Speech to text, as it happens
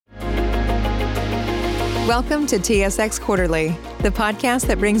Welcome to TSX Quarterly, the podcast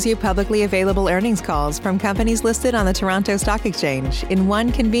that brings you publicly available earnings calls from companies listed on the Toronto Stock Exchange in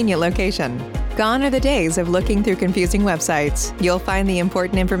one convenient location. Gone are the days of looking through confusing websites. You'll find the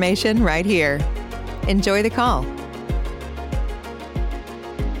important information right here. Enjoy the call.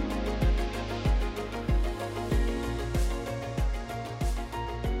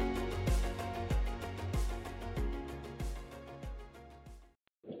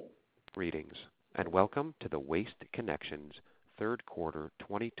 Greetings, and welcome to the Waste Connections third quarter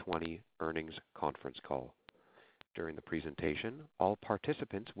 2020 earnings conference call. During the presentation, all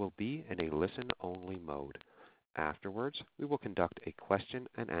participants will be in a listen-only mode. Afterwards, we will conduct a question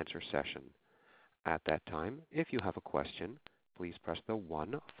and answer session. At that time, if you have a question, please press the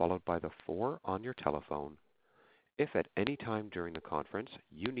 1 followed by the 4 on your telephone. If at any time during the conference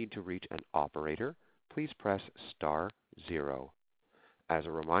you need to reach an operator, please press star 0. As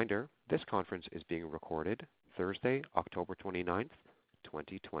a reminder, this conference is being recorded Thursday, October 29th,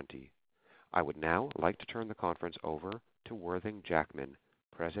 2020. I would now like to turn the conference over to Worthing Jackman,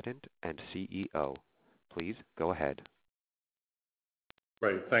 President and CEO. Please go ahead.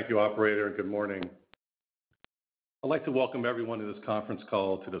 Great. Thank you, operator, and good morning. I'd like to welcome everyone to this conference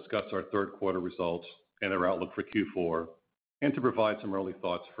call to discuss our third quarter results and our outlook for Q4, and to provide some early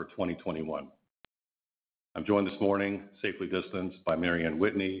thoughts for 2021. I'm joined this morning, safely distanced, by Mary Ann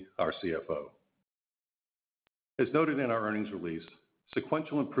Whitney, our CFO. As noted in our earnings release,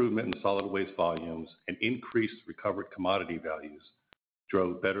 sequential improvement in solid waste volumes and increased recovered commodity values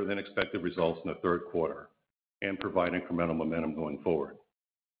drove better than expected results in the third quarter and provide incremental momentum going forward.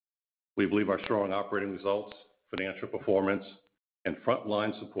 We believe our strong operating results, financial performance, and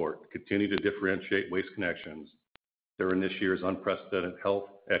frontline support continue to differentiate Waste Connections during this year's unprecedented health,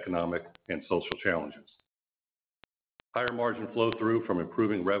 economic, and social challenges. Higher margin flow through from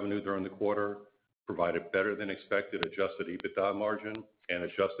improving revenue during the quarter provided better than expected adjusted EBITDA margin and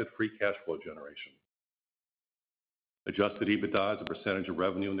adjusted free cash flow generation. Adjusted EBITDA as a percentage of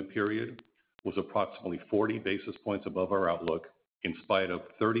revenue in the period was approximately 40 basis points above our outlook, in spite of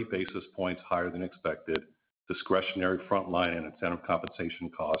 30 basis points higher than expected discretionary frontline and incentive compensation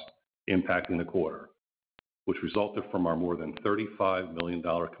costs impacting the quarter, which resulted from our more than $35 million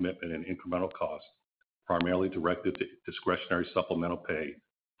commitment in incremental costs, primarily directed to discretionary supplemental pay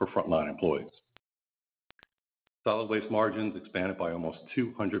for frontline employees. Solid waste margins expanded by almost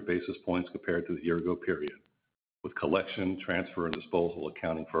 200 basis points compared to the year-ago period, with collection, transfer, and disposal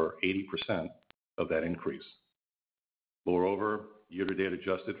accounting for 80% of that increase. Moreover, year-to-date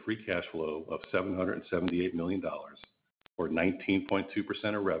adjusted free cash flow of $778 million, or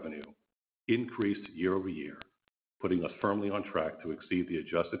 19.2% of revenue, increased year over year, putting us firmly on track to exceed the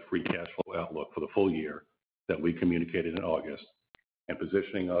adjusted free cash flow outlook for the full year that we communicated in August, and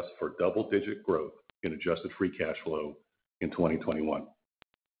positioning us for double-digit growth in adjusted free cash flow in 2021.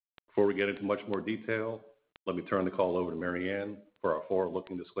 Before we get into much more detail, let me turn the call over to Mary Ann for our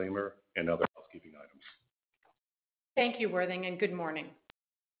forward-looking disclaimer and other housekeeping items. Thank you, Worthing, and good morning.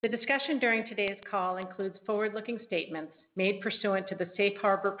 The discussion during today's call includes forward-looking statements made pursuant to the safe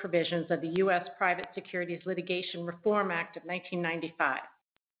harbor provisions of the U.S. Private Securities Litigation Reform Act of 1995,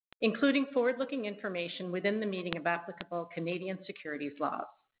 including forward-looking information within the meaning of applicable Canadian securities laws.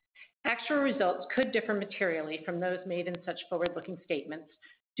 Actual results could differ materially from those made in such forward-looking statements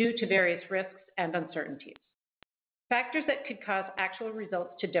due to various risks and uncertainties. Factors that could cause actual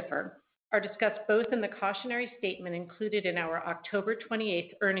results to differ are discussed both in the cautionary statement included in our October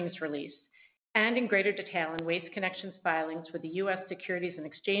 28th earnings release and in greater detail in Waste Connections filings with the U.S. Securities and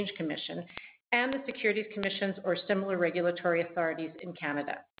Exchange Commission and the Securities Commissions or similar regulatory authorities in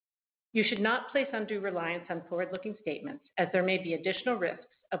Canada. You should not place undue reliance on forward-looking statements, as there may be additional risks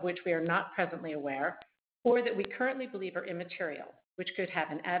of which we are not presently aware or that we currently believe are immaterial, which could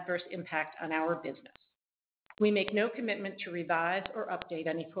have an adverse impact on our business. We make no commitment to revise or update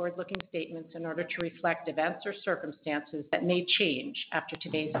any forward-looking statements in order to reflect events or circumstances that may change after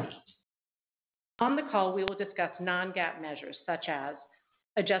today's meeting. On the call, we will discuss non-GAAP measures such as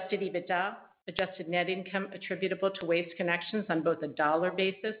adjusted EBITDA, adjusted net income attributable to Waste Connections on both a dollar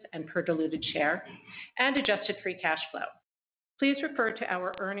basis and per diluted share, and adjusted free cash flow. Please refer to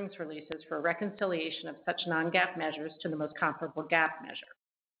our earnings releases for a reconciliation of such non-GAAP measures to the most comparable GAAP measure.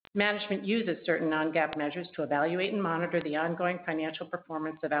 Management uses certain non-GAAP measures to evaluate and monitor the ongoing financial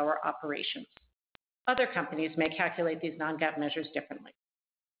performance of our operations. Other companies may calculate these non-GAAP measures differently.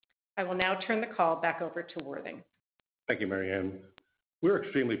 I will now turn the call back over to Worthing. Thank you, Mary Ann. We're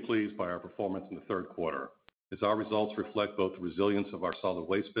extremely pleased by our performance in the third quarter, as our results reflect both the resilience of our solid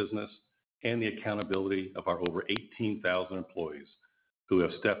waste business and the accountability of our over 18,000 employees who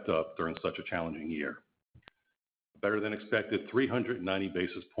have stepped up during such a challenging year. better than expected 390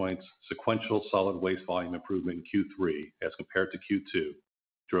 basis points sequential solid waste volume improvement in Q3 as compared to Q2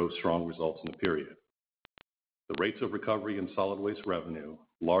 drove strong results in the period. The rates of recovery in solid waste revenue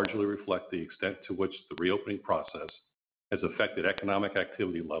largely reflect the extent to which the reopening process has affected economic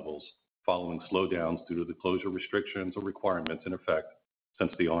activity levels following slowdowns due to the closure restrictions or requirements in effect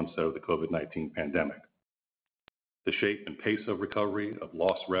since the onset of the COVID-19 pandemic. The shape and pace of recovery of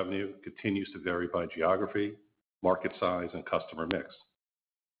lost revenue continues to vary by geography, market size, and customer mix.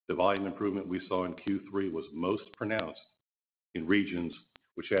 The volume improvement we saw in Q3 was most pronounced in regions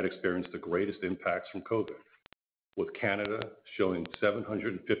which had experienced the greatest impacts from COVID, with Canada showing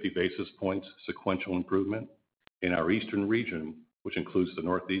 750 basis points sequential improvement, in our eastern region, which includes the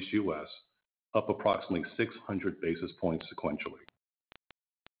Northeast U.S., up approximately 600 basis points sequentially.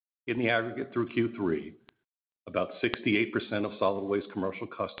 In the aggregate through Q3, about 68% of solid waste commercial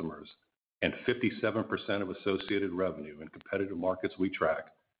customers and 57% of associated revenue in competitive markets we track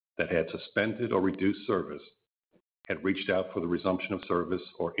that had suspended or reduced service had reached out for the resumption of service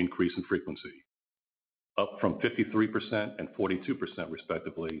or increase in frequency, up from 53% and 42%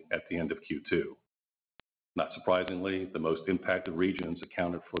 respectively at the end of Q2. Not surprisingly, the most impacted regions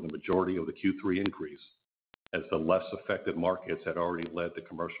accounted for the majority of the Q3 increase, as the less affected markets had already led the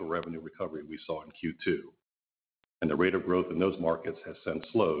commercial revenue recovery we saw in Q2. And the rate of growth in those markets has since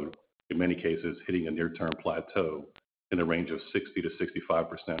slowed, in many cases hitting a near-term plateau in the range of 60 to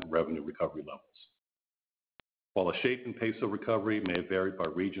 65% revenue recovery levels. While the shape and pace of recovery may have varied by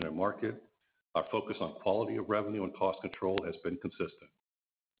region and market, our focus on quality of revenue and cost control has been consistent,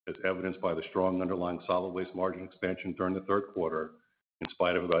 as evidenced by the strong underlying solid waste margin expansion during the third quarter, in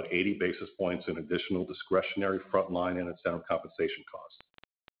spite of about 80 basis points in additional discretionary frontline and incentive compensation costs.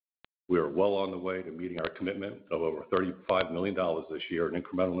 We are well on the way to meeting our commitment of over $35 million this year in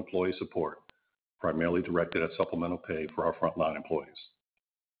incremental employee support, primarily directed at supplemental pay for our frontline employees.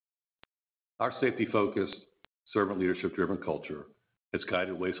 Our safety-focused, servant leadership-driven culture has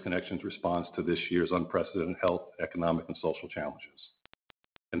guided Waste Connections' response to this year's unprecedented health, economic, and social challenges.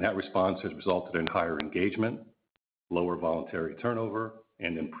 And that response has resulted in higher engagement, lower voluntary turnover,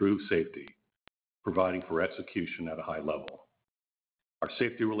 and improved safety, providing for execution at a high level. Our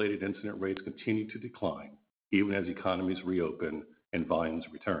safety-related incident rates continue to decline, even as economies reopen and volumes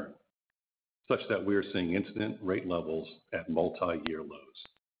return, such that we are seeing incident rate levels at multi-year lows.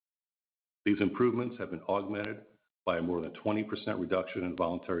 These improvements have been augmented by a more than 20% reduction in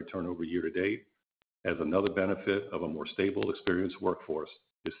voluntary turnover year to date, as another benefit of a more stable, experienced workforce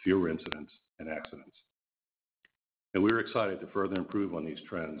is fewer incidents and accidents. And we're excited to further improve on these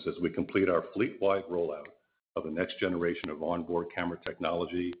trends as we complete our fleet-wide rollout of the next generation of onboard camera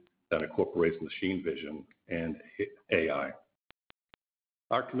technology that incorporates machine vision and AI.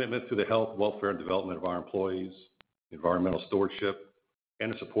 Our commitment to the health, welfare, and development of our employees, environmental stewardship,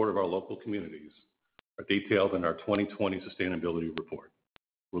 and the support of our local communities are detailed in our 2020 Sustainability Report,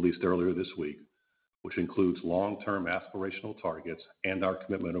 released earlier this week, which includes long-term aspirational targets and our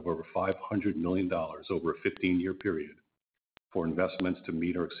commitment of over $500 million over a 15-year period for investments to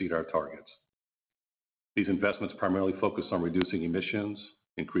meet or exceed our targets. These investments primarily focus on reducing emissions,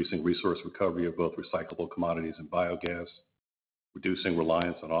 increasing resource recovery of both recyclable commodities and biogas, reducing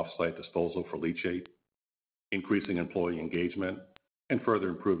reliance on off-site disposal for leachate, increasing employee engagement, and further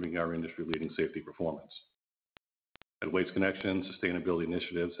improving our industry-leading safety performance. At Waste Connections, sustainability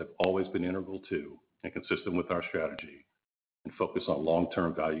initiatives have always been integral to and consistent with our strategy and focus on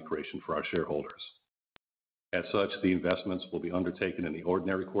long-term value creation for our shareholders. As such, the investments will be undertaken in the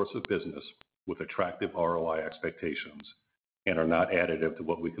ordinary course of business with attractive ROI expectations and are not additive to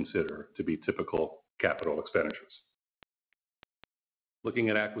what we consider to be typical capital expenditures. Looking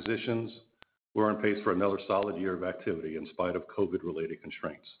at acquisitions, we're on pace for another solid year of activity in spite of COVID-related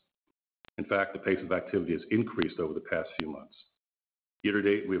constraints. In fact, the pace of activity has increased over the past few months. Year to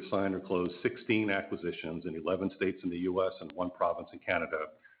date, we have signed or closed 16 acquisitions in 11 states in the U.S. and 1 province in Canada,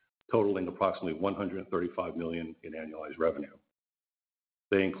 totaling approximately $135 million in annualized revenue.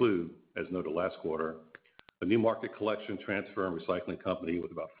 They include, as noted last quarter, a new market collection, transfer, and recycling company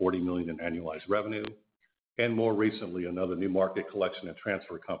with about $40 million in annualized revenue, and more recently, another new market collection and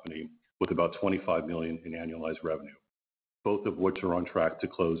transfer company with about $25 million in annualized revenue, both of which are on track to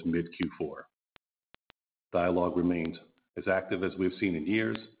close mid-Q4. Dialogue remains as active as we've seen in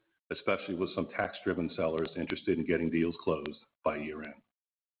years, especially with some tax-driven sellers interested in getting deals closed by year-end.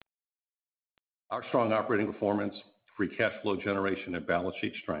 Our strong operating performance, free cash flow generation, and balance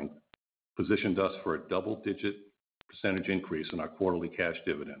sheet strength positioned us for a double-digit percentage increase in our quarterly cash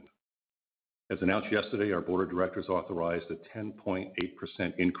dividend. As announced yesterday, our board of directors authorized a 10.8%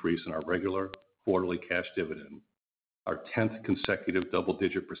 increase in our regular quarterly cash dividend our 10th consecutive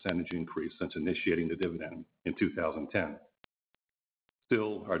double-digit percentage increase since initiating the dividend in 2010.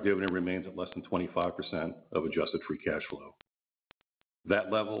 Still, our dividend remains at less than 25% of adjusted free cash flow.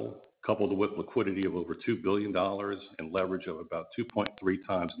 That level, coupled with liquidity of over $2 billion and leverage of about 2.3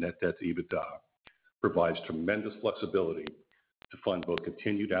 times net debt to EBITDA, provides tremendous flexibility to fund both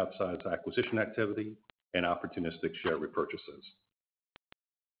continued outsized acquisition activity and opportunistic share repurchases.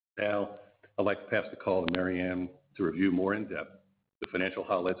 Now, I'd like to pass the call to Mary Ann to review more in depth the financial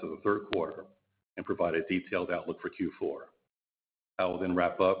highlights of the third quarter and provide a detailed outlook for Q4. I will then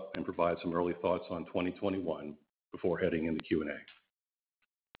wrap up and provide some early thoughts on 2021 before heading into Q&A.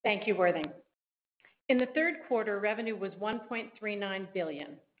 Thank you, Worthing. In the third quarter, revenue was $1.39 billion,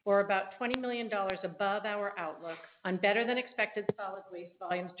 or about $20 million above our outlook on better than expected solid waste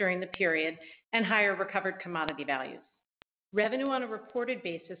volumes during the period and higher recovered commodity values. Revenue on a reported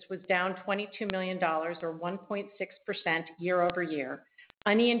basis was down $22 million, or 1.6% year over year,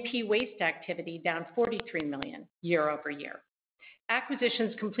 on E&P waste activity down $43 million year over year.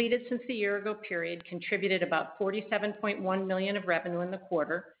 Acquisitions completed since the year-ago period contributed about $47.1 million of revenue in the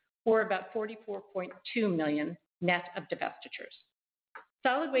quarter, or about $44.2 million net of divestitures.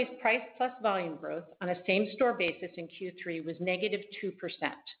 Solid waste price plus volume growth on a same-store basis in Q3 was negative 2%,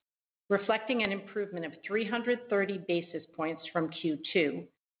 reflecting an improvement of 330 basis points from Q2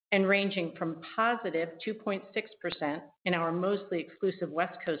 and ranging from positive 2.6% in our mostly exclusive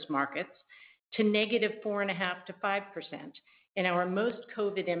West Coast markets to negative 4.5% to 5% in our most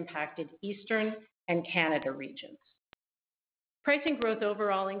COVID-impacted Eastern and Canada regions. Pricing growth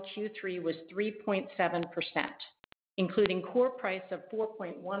overall in Q3 was 3.7%, including core price of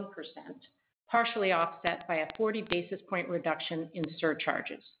 4.1%, partially offset by a 40 basis point reduction in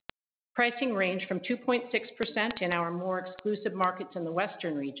surcharges. Pricing ranged from 2.6% in our more exclusive markets in the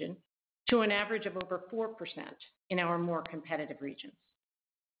Western region to an average of over 4% in our more competitive regions.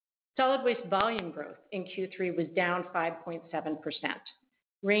 Solid waste volume growth in Q3 was down 5.7%,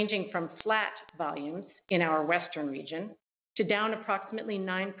 ranging from flat volumes in our Western region to down approximately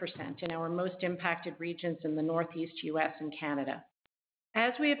 9% in our most impacted regions in the Northeast U.S. and Canada.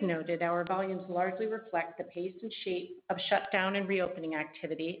 As we have noted, our volumes largely reflect the pace and shape of shutdown and reopening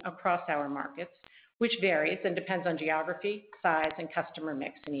activity across our markets, which varies and depends on geography, size, and customer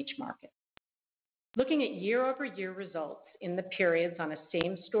mix in each market. Looking at year-over-year results in the periods on a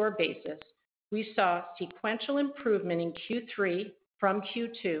same-store basis, we saw sequential improvement in Q3 from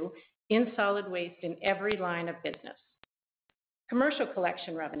Q2 in solid waste in every line of business. Commercial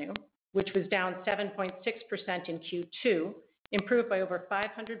collection revenue, which was down 7.6% in Q2, improved by over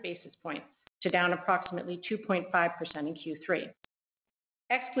 500 basis points to down approximately 2.5% in Q3.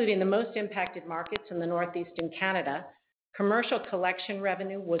 Excluding the most impacted markets in the Northeast and Canada, commercial collection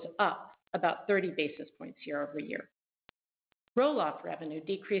revenue was up about 30 basis points year over year. Roll-off revenue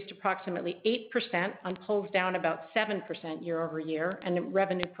decreased approximately 8% on pulls down about 7% year over year, and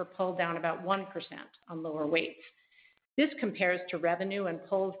revenue per pull down about 1% on lower weights. This compares to revenue and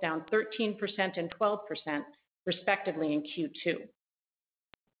pulls down 13% and 12%, respectively, in Q2.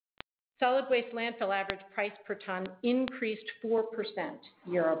 Solid waste landfill average price per ton increased 4%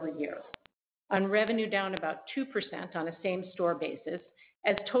 year over year, on revenue down about 2% on a same-store basis,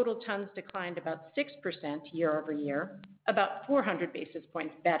 as total tons declined about 6% year over year, about 400 basis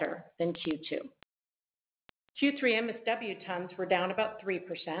points better than Q2. Q3 MSW tons were down about 3%,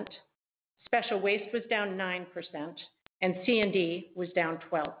 special waste was down 9%, and C&D was down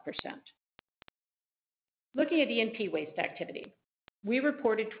 12%. Looking at E&P waste activity, we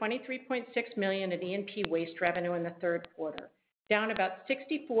reported $23.6 million in E&P waste revenue in the third quarter, down about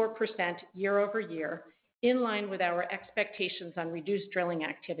 64% year over year, in line with our expectations on reduced drilling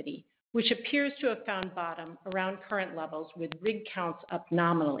activity, which appears to have found bottom around current levels with rig counts up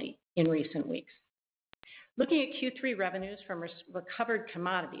nominally in recent weeks. Looking at Q3 revenues from recovered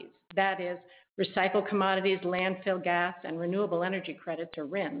commodities, that is, recycled commodities, landfill gas, and renewable energy credits, or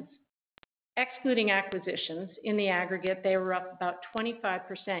RINs, excluding acquisitions, in the aggregate, they were up about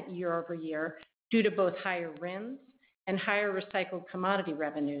 25% year over year due to both higher RINs and higher recycled commodity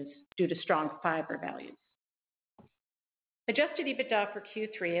revenues due to strong fiber values. Adjusted EBITDA for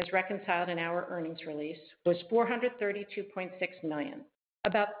Q3, as reconciled in our earnings release, was $432.6 million,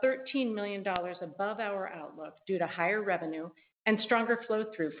 about $13 million above our outlook due to higher revenue and stronger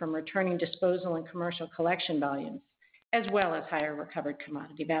flow-through from returning disposal and commercial collection volumes, as well as higher recovered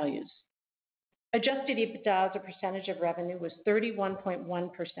commodity values. Adjusted EBITDA as a percentage of revenue was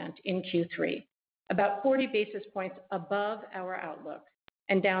 31.1% in Q3, about 40 basis points above our outlook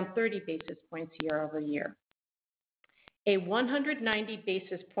and down 30 basis points year over year. A 190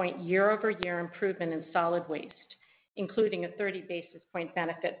 basis point year over year improvement in solid waste including a 30 basis point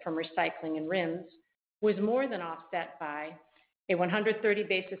benefit from recycling and RINs, was more than offset by a 130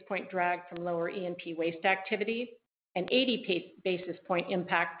 basis point drag from lower E&P waste activity, an 80 basis point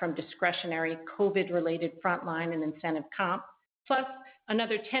impact from discretionary COVID-related frontline and incentive comp, plus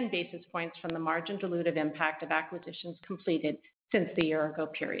another 10 basis points from the margin dilutive impact of acquisitions completed since the year-ago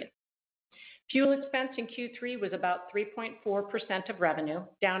period. Fuel expense in Q3 was about 3.4% of revenue,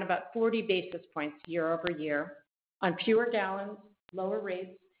 down about 40 basis points year over year, on fewer gallons, lower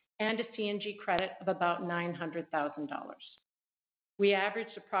rates, and a CNG credit of about $900,000. We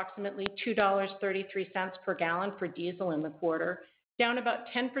averaged approximately $2.33 per gallon for diesel in the quarter, down about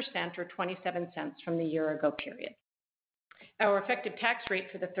 10% or 27 cents from the year-ago period. Our effective tax rate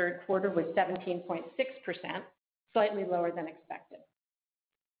for the third quarter was 17.6%, slightly lower than expected.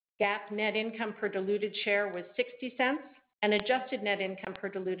 GAAP net income per diluted share was 60 cents, and adjusted net income per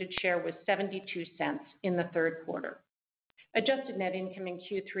diluted share was 72 cents in the third quarter. Adjusted net income in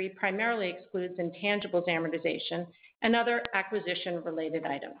Q3 primarily excludes intangibles amortization and other acquisition-related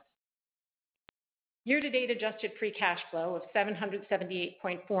items. Year-to-date adjusted free cash flow of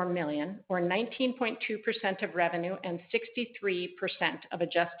 $778.4 million, or 19.2% of revenue and 63% of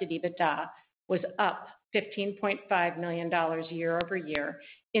adjusted EBITDA, was up $15.5 million year over year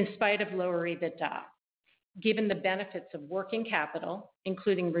in spite of lower EBITDA, given the benefits of working capital,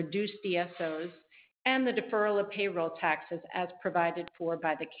 including reduced DSOs, and the deferral of payroll taxes as provided for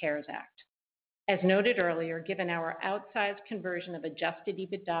by the CARES Act. As noted earlier, given our outsized conversion of adjusted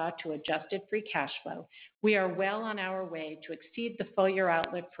EBITDA to adjusted free cash flow, we are well on our way to exceed the full-year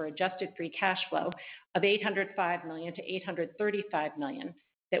outlook for adjusted free cash flow of $805 million to $835 million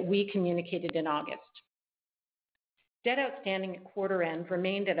that we communicated in August. Debt outstanding at quarter end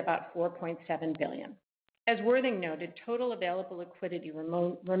remained at about $4.7 billion. As Worthing noted, total available liquidity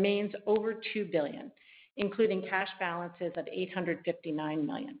remains over $2 billion, including cash balances of $859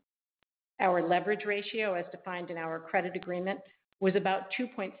 million. Our leverage ratio, as defined in our credit agreement, was about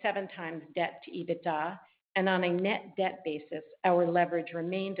 2.7 times debt to EBITDA, and on a net debt basis, our leverage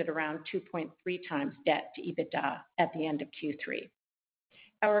remained at around 2.3 times debt to EBITDA at the end of Q3.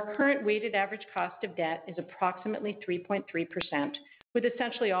 Our current weighted average cost of debt is approximately 3.3%, with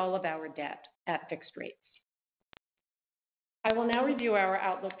essentially all of our debt at fixed rates. I will now review our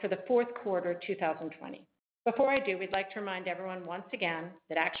outlook for the fourth quarter 2020. Before I do, we'd like to remind everyone once again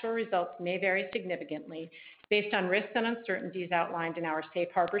that actual results may vary significantly based on risks and uncertainties outlined in our safe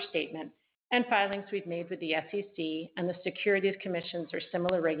harbor statement and filings we've made with the SEC and the securities commissions or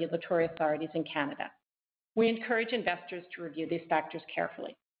similar regulatory authorities in Canada. We encourage investors to review these factors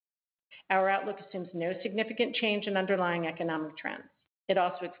carefully. Our outlook assumes no significant change in underlying economic trends. It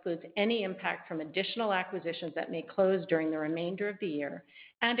also excludes any impact from additional acquisitions that may close during the remainder of the year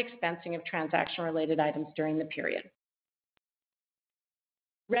and expensing of transaction-related items during the period.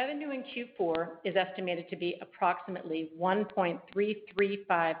 Revenue in Q4 is estimated to be approximately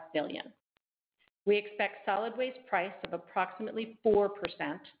 $1.335 billion. We expect solid waste price of approximately 4%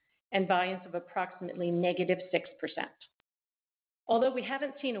 and volumes of approximately negative 6%. Although we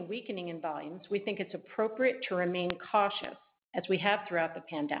haven't seen a weakening in volumes, we think it's appropriate to remain cautious, as we have throughout the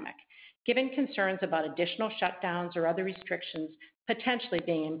pandemic, given concerns about additional shutdowns or other restrictions potentially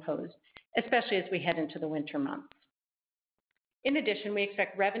being imposed, especially as we head into the winter months. In addition, we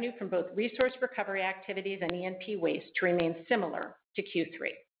expect revenue from both resource recovery activities and E&P waste to remain similar to Q3.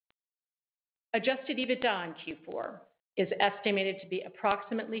 Adjusted EBITDA in Q4 is estimated to be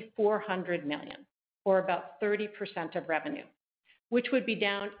approximately $400 million, or about 30% of revenue, which would be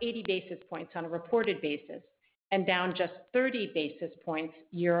down 80 basis points on a reported basis and down just 30 basis points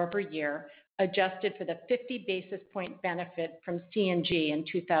year over year, adjusted for the 50 basis point benefit from CNG in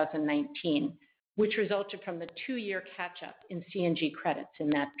 2019, which resulted from the 2-year catch-up in CNG credits in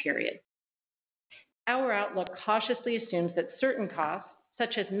that period. Our outlook cautiously assumes that certain costs,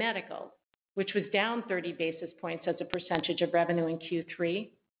 such as medical, which was down 30 basis points as a percentage of revenue in Q3,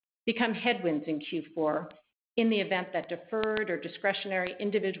 become headwinds in Q4 in the event that deferred or discretionary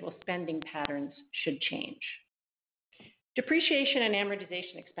individual spending patterns should change. Depreciation and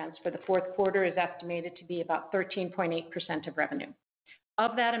amortization expense for the fourth quarter is estimated to be about 13.8% of revenue.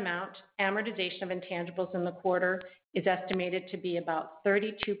 Of that amount, amortization of intangibles in the quarter is estimated to be about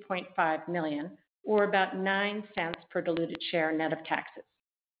 $32.5 million, or about 9 cents per diluted share net of taxes.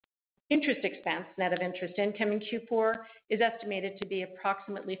 Interest expense, net of interest income in Q4, is estimated to be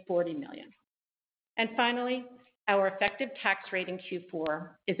approximately $40 million. And finally, our effective tax rate in Q4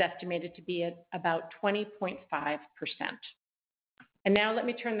 is estimated to be at about 20.5%. And now let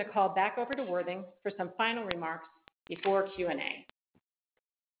me turn the call back over to Worthing for some final remarks before Q&A.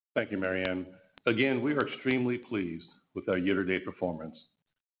 Thank you, Mary Ann. Again, we are extremely pleased with our year-to-date performance,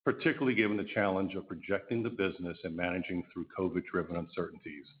 particularly given the challenge of projecting the business and managing through COVID-driven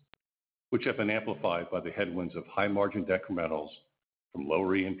uncertainties, which have been amplified by the headwinds of high margin decrementals from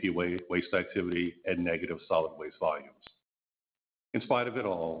lower E&P waste activity and negative solid waste volumes. In spite of it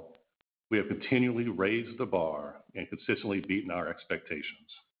all, we have continually raised the bar and consistently beaten our expectations.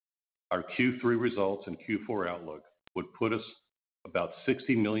 Our Q3 results and Q4 outlook would put us about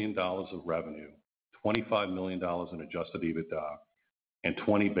 $60 million of revenue, $25 million in adjusted EBITDA, and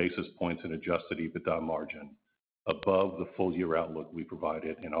 20 basis points in adjusted EBITDA margin above the full year outlook we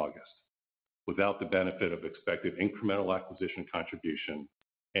provided in August, without the benefit of expected incremental acquisition contribution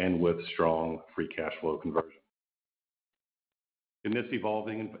and with strong free cash flow conversion. In this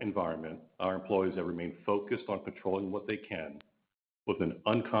evolving environment, our employees have remained focused on controlling what they can with an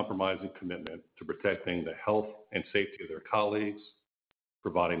uncompromising commitment to protecting the health and safety of their colleagues,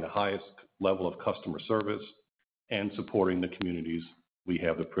 providing the highest level of customer service, and supporting the communities we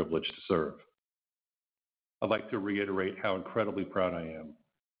have the privilege to serve. I'd like to reiterate how incredibly proud I am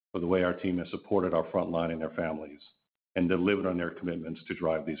for the way our team has supported our frontline and their families and delivered on their commitments to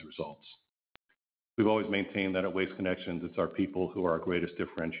drive these results. We've always maintained that at Waste Connections, it's our people who are our greatest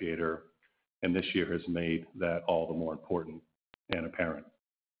differentiator, and this year has made that all the more important and apparent.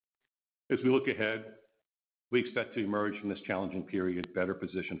 As we look ahead, we expect to emerge from this challenging period better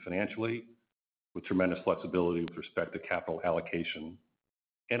positioned financially, with tremendous flexibility with respect to capital allocation,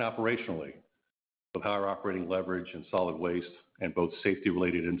 and operationally, with higher operating leverage and solid waste and both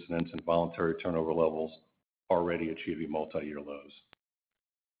safety-related incidents and voluntary turnover levels already achieving multi-year lows.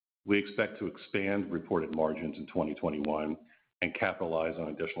 We expect to expand reported margins in 2021 and capitalize on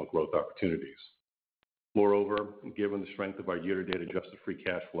additional growth opportunities. Moreover, given the strength of our year-to-date adjusted free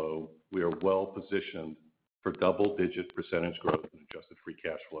cash flow, we are well positioned for double-digit percentage growth in adjusted free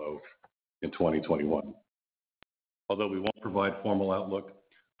cash flow in 2021. Although we won't provide formal outlook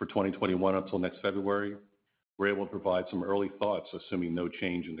for 2021 until next February, we're able to provide some early thoughts, assuming no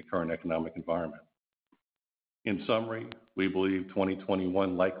change in the current economic environment. In summary, we believe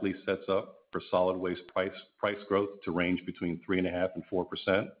 2021 likely sets up for solid waste price growth to range between 3.5% and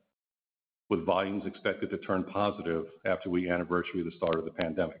 4%, with volumes expected to turn positive after we anniversary the start of the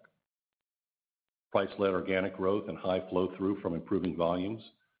pandemic. Price-led organic growth and high flow-through from improving volumes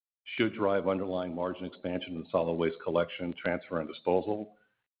should drive underlying margin expansion in solid waste collection, transfer, and disposal,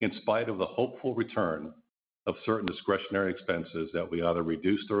 in spite of the hopeful return of certain discretionary expenses that we either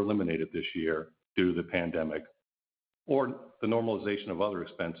reduced or eliminated this year due to the pandemic, or the normalization of other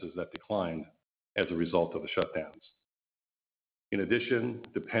expenses that declined as a result of the shutdowns. In addition,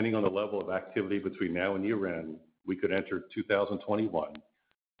 depending on the level of activity between now and year-end, we could enter 2021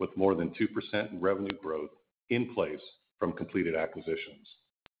 with more than 2% in revenue growth in place from completed acquisitions.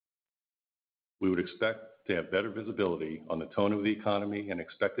 We would expect to have better visibility on the tone of the economy and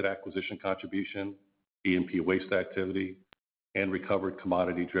expected acquisition contribution, E&P waste activity, and recovered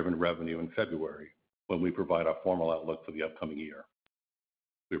commodity-driven revenue in February when we provide our formal outlook for the upcoming year.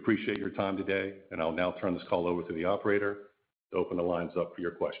 We appreciate your time today, and I'll now turn this call over to the operator to open the lines up for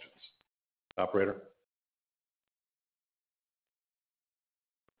your questions. Operator?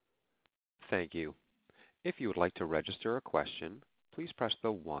 Thank you. If you would like to register a question, please press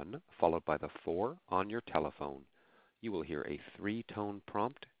the 1 followed by the 4 on your telephone. You will hear a 3-tone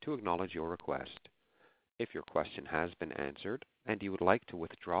prompt to acknowledge your request. If your question has been answered and you would like to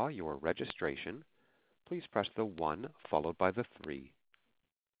withdraw your registration, please press the 1 followed by the 3.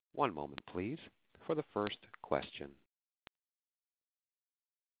 One moment, please, for the first question.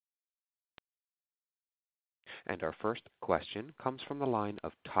 And our first question comes from the line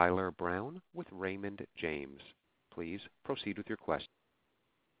of Tyler Brown with Raymond James. Please proceed with your question.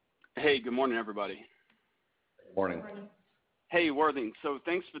 Hey, good morning, everybody. Good morning. Hey, Worthing. So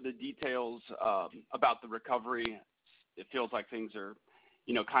thanks for the details about the recovery. It feels like things are,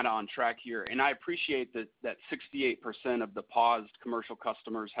 kind of on track here. And I appreciate that 68% of the paused commercial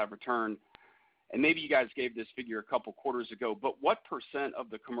customers have returned. And maybe you guys gave this figure a couple quarters ago, but what % of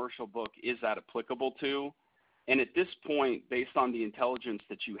the commercial book is that applicable to? And at this point, based on the intelligence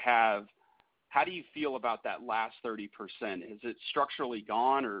that you have, how do you feel about that last 30%? Is it structurally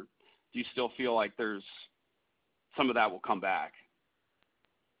gone, or do you still feel like there's some of that will come back?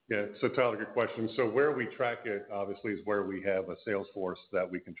 Yeah, so Tyler, good question. So where we track it, obviously, is where we have a sales force that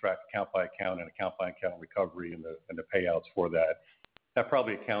we can track account by account and account by account recovery and the payouts for that. That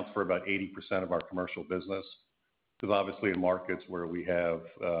probably accounts for about 80% of our commercial business. Because obviously in markets where we have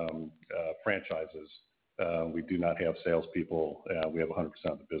franchises, we do not have salespeople. We have 100%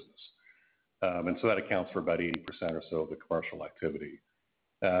 of the business. And so that accounts for about 80% or so of the commercial activity.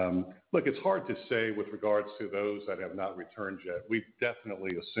 Look, it's hard to say with regards to those that have not returned yet. We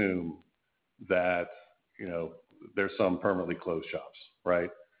definitely assume that, there's some permanently closed shops, right?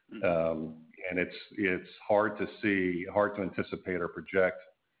 And it's hard to anticipate or project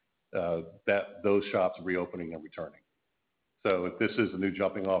that those shops reopening and returning. So if this is a new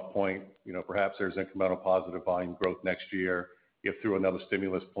jumping off point, perhaps there's incremental positive volume growth next year. If through another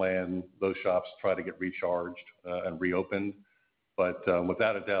stimulus plan, those shops try to get recharged and reopened. But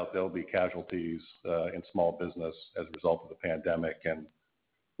without a doubt, there'll be casualties in small business as a result of the pandemic. And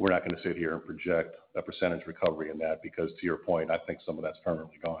we're not going to sit here and project a percentage recovery in that because, to your point, I think some of that's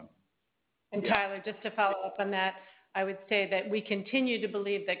permanently gone. And Tyler, just to follow up on that, I would say that we continue to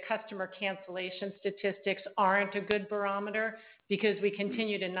believe that customer cancellation statistics aren't a good barometer because we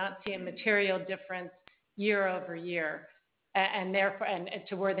continue to not see a material difference year over year. And therefore, and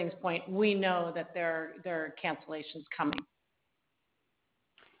to Worthing's point, we know that there are cancellations coming.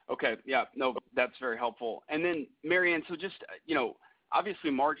 Okay, yeah, no, that's very helpful. And then, Mary Ann, so just, obviously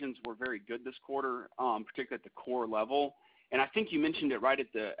margins were very good this quarter, particularly at the core level. And I think you mentioned it right at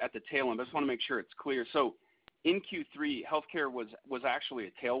the tail end, but I just want to make sure it's clear. So in Q3, healthcare was actually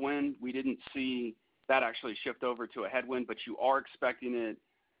a tailwind. We didn't see that actually shift over to a headwind, but you are expecting it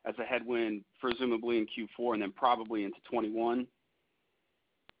as a headwind, presumably in Q4 and then probably into 21?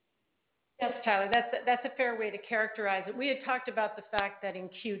 Yes, Tyler, that's a fair way to characterize it. We had talked about the fact that in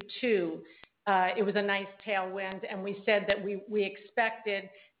Q2, it was a nice tailwind, and we said that we expected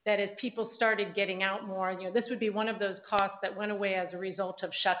that as people started getting out more, this would be one of those costs that went away as a result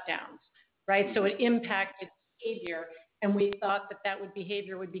of shutdowns, right? So it impacted behavior, and we thought that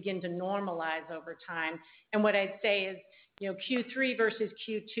behavior would begin to normalize over time. And what I'd say is, Q3 versus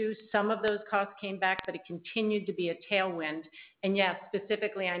Q2, some of those costs came back, but it continued to be a tailwind. And yes,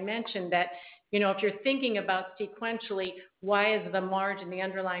 specifically, I mentioned that, if you're thinking about sequentially, why is the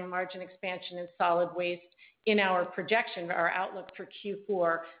underlying margin expansion in solid waste in our projection, our outlook for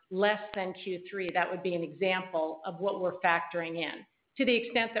Q4, less than Q3? That would be an example of what we're factoring in. To the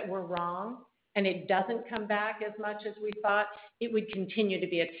extent that we're wrong and it doesn't come back as much as we thought, it would continue to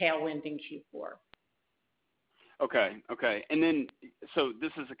be a tailwind in Q4. Okay. And then, so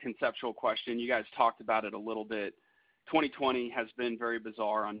this is a conceptual question. You guys talked about it a little bit. 2020 has been very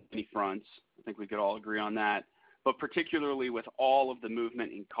bizarre on many fronts. I think we could all agree on that. But particularly with all of the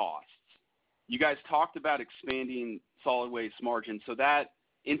movement in costs. You guys talked about expanding solid waste margin. So that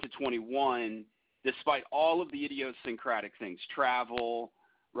into 21, despite all of the idiosyncratic things, travel,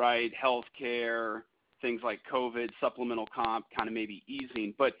 right, healthcare, things like COVID, supplemental comp, kind of maybe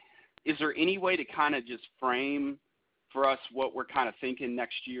easing. But is there any way to kind of just frame for us what we're kind of thinking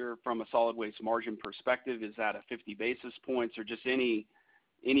next year from a solid waste margin perspective? Is that a 50 basis points or just any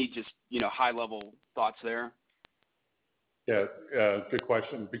just, high level thoughts there? Yeah, good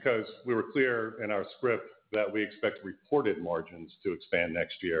question, because we were clear in our script that we expect reported margins to expand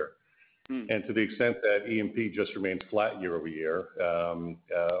next year. And to the extent that E&P just remains flat year over year,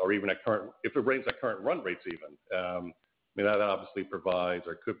 or even if it remains at current run rates even, that obviously provides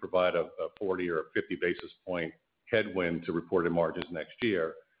or could provide a 40 or a 50 basis point headwind to reported margins next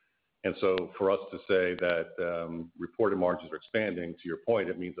year. And so for us to say that reported margins are expanding, to your point,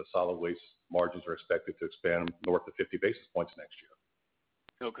 it means that solid waste margins are expected to expand north of 50 basis points next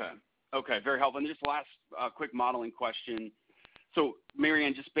year. Okay, very helpful. And just last quick modeling question. So, Mary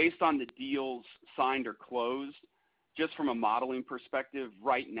Ann, just based on the deals signed or closed, just from a modeling perspective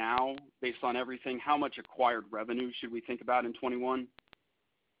right now, based on everything, how much acquired revenue should we think about in 21?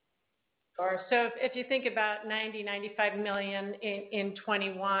 Sure. So if you think about $95 million in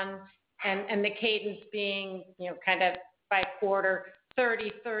 21 and the cadence being, kind of by quarter,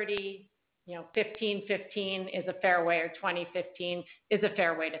 30-30, 15-15 is a fair way, or 20-15 is a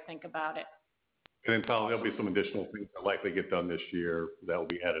fair way to think about it. And then, Tyler, there'll be some additional things that likely get done this year that will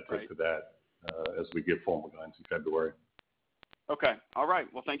be added to that as we give formal guidance in February. Okay. All right.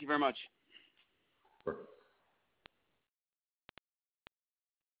 Well, thank you very much. Sure.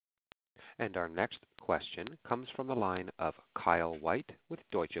 And our next question comes from the line of Kyle White with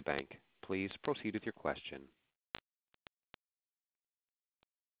Deutsche Bank. Please proceed with your question.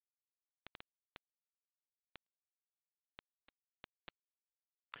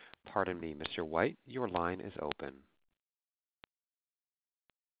 Pardon me, Mr. White, your line is open.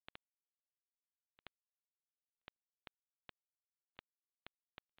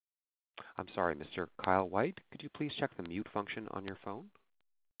 I'm sorry, Mr. Kyle White, could you please check the mute function on your phone?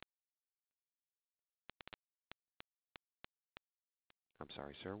 I'm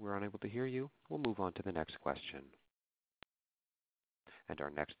sorry, sir, we're unable to hear you. We'll move on to the next question. And our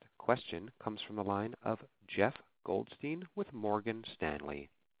next question comes from the line of Jeff Goldstein with Morgan Stanley.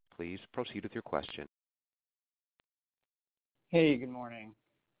 Please proceed with your question. Hey, good morning.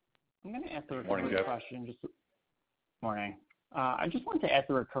 I'm going to ask the recovery Jeff. question. Morning. I just wanted to ask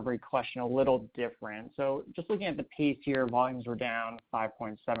the recovery question a little different. So just looking at the pace here, volumes were down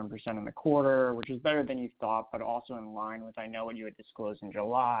 5.7% in the quarter, which is better than you thought, but also in line with, I know, what you had disclosed in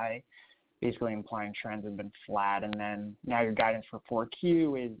July, basically implying trends have been flat, and then now your guidance for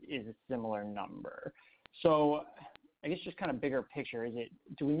 4Q is a similar number. So I guess just kind of bigger picture,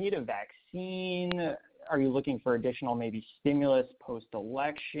 do we need a vaccine? Are you looking for additional maybe stimulus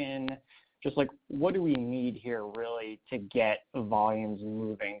post-election? Just like, what do we need here really to get volumes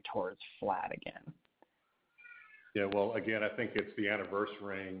moving towards flat again? Yeah, well, again, I think it's the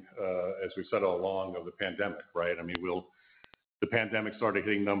anniversarying, as we said all along, of the pandemic, right? I mean, the pandemic started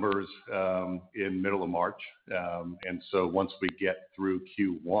hitting numbers in middle of March, and so once we get through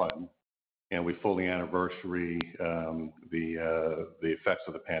Q1 and we fully anniversary the effects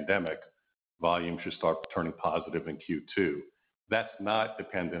of the pandemic, volume should start turning positive in Q2. That's not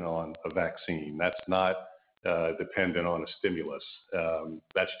dependent on a vaccine. That's not dependent on a stimulus.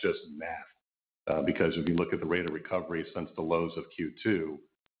 That's just math. Because if you look at the rate of recovery since the lows of Q2,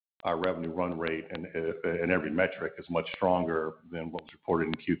 our revenue run rate and every metric is much stronger than what was reported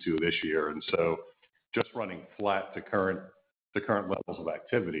in Q2 this year. And so just running flat to current levels of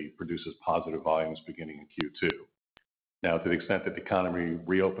activity produces positive volumes beginning in Q2. Now, to the extent that the economy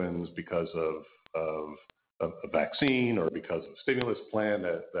reopens because of a vaccine or because of a stimulus plan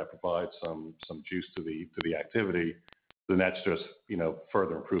that provides some juice to the activity, then that's just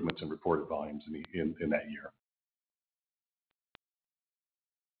further improvements in reported volumes in that year.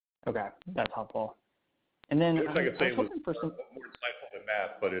 Okay, that's helpful. And then I could say it was for some more insightful than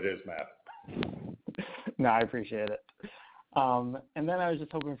math, but it is math. No, I appreciate it. And then I was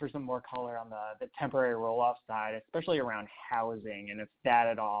just hoping for some more color on the temporary roll-off side, especially around housing, and if that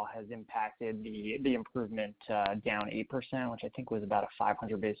at all has impacted the improvement down 8%, which I think was about a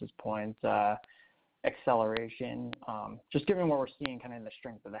 500 basis points acceleration. Just given what we're seeing kind of in the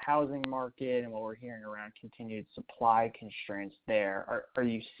strength of the housing market and what we're hearing around continued supply constraints there, are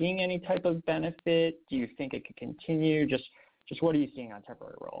you seeing any type of benefit? Do you think it could continue? Just what are you seeing on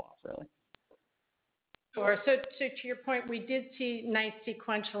temporary roll-off, really? Sure. So to your point, we did see nice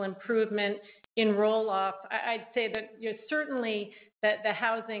sequential improvement in roll-off. I'd say that certainly that the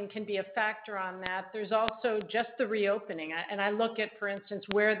housing can be a factor on that. There's also just the reopening. And I look at, for instance,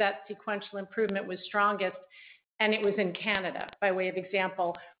 where that sequential improvement was strongest, and it was in Canada, by way of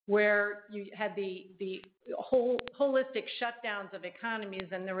example, where you had the whole holistic shutdowns of economies,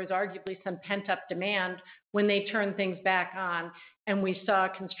 and there was arguably some pent-up demand when they turned things back on, and we saw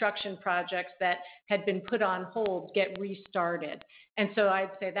construction projects that had been put on hold get restarted. And so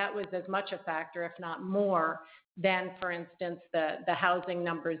I'd say that was as much a factor, if not more, than, for instance, the housing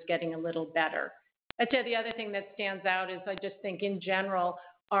numbers getting a little better. I'd say the other thing that stands out is I just think in general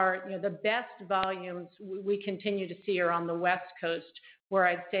are the best volumes we continue to see are on the West Coast, where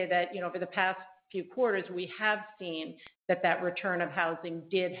I'd say that over the past few quarters we have seen that return of housing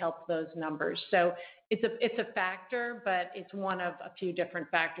did help those numbers. So it's a factor, but it's one of a few different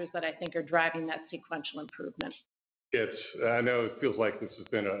factors that I think are driving that sequential improvement. I know it feels like this has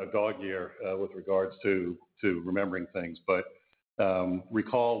been a dog year with regards to remembering things, but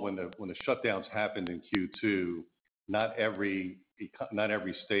recall when the shutdowns happened in Q2, not every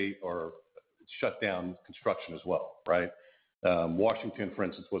state or shut down construction as well, right? Washington, for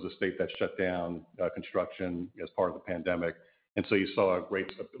instance, was a state that shut down construction as part of the pandemic. And so you saw a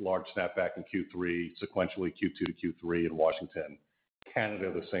large snapback in Q3, sequentially Q2 to Q3 in Washington.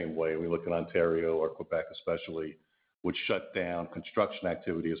 Canada the same way. We look at Ontario or Quebec especially, which shut down construction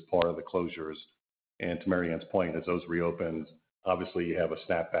activity as part of the closures. And to Marianne's point, as those reopened, obviously you have a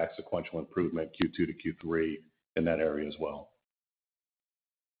snapback sequential improvement Q2 to Q3 in that area as well.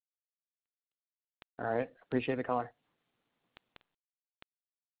 All right. Appreciate the color.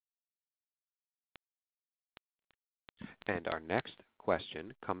 And our next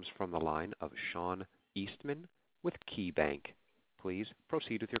question comes from the line of Sean Eastman with KeyBank. Please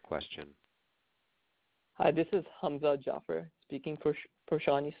proceed with your question. Hi, this is Hamza Jaffer speaking for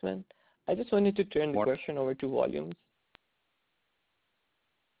Sean Eastman. I just wanted to turn the question over to volumes.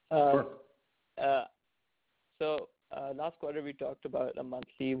 Sure. So last quarter we talked about a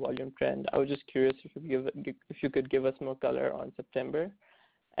monthly volume trend. I was just curious if you could give us more color on September.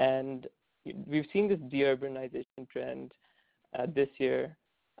 And we've seen this deurbanization trend this year,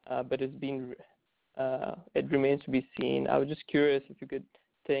 but it remains to be seen. I was just curious if you could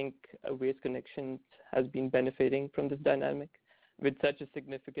think Waste Connections has been benefiting from this dynamic with such a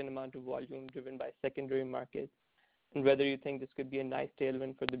significant amount of volume driven by secondary markets and whether you think this could be a nice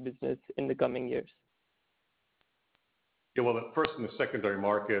tailwind for the business in the coming years. Yeah, well, the first and the secondary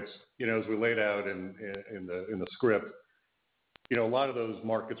markets, as we laid out in the script, a lot of those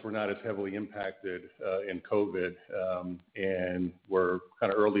markets were not as heavily impacted in COVID, and were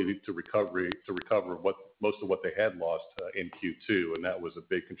kind of early to recover most of what they had lost in Q2, and that was a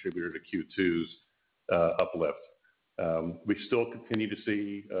big contributor to Q2's uplift. We still continue to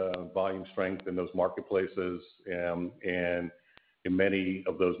see volume strength in those marketplaces, and in many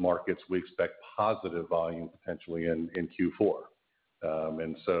of those markets, we expect positive volume potentially in Q4.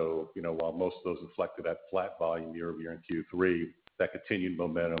 And so, while most of those reflected that flat volume year over year in Q3, that continued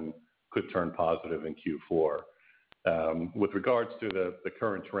momentum could turn positive in Q4. With regards to the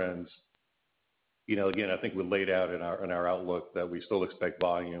current trends, again, I think we laid out in our outlook that we still expect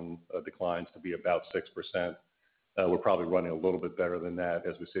volume declines to be about 6%. We're probably running a little bit better than that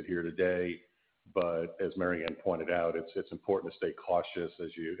as we sit here today. But as Mary Anne pointed out, it's important to stay cautious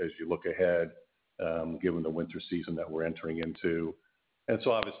as you look ahead, given the winter season that we're entering into. And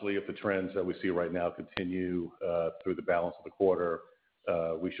so obviously, if the trends that we see right now continue through the balance of the quarter,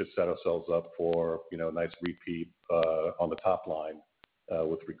 we should set ourselves up for a nice repeat on the top line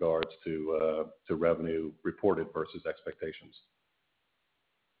with regards to revenue reported versus expectations.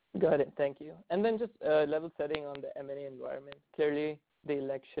 Got it. Thank you. And then just level setting on the M&A environment. Clearly, the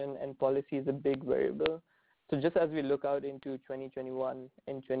election and policy is a big variable. So just as we look out into 2021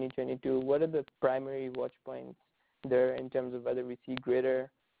 and 2022, what are the primary watch points there in terms of whether we see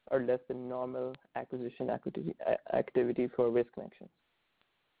greater or less than normal acquisition activity for Waste Connections?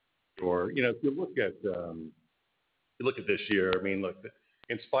 Sure. If you look at this year, I mean, look,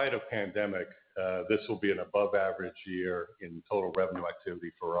 in spite of pandemic, this will be an above average year in total revenue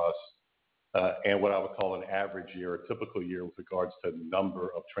activity for us. And what I would call an average year, a typical year with regards to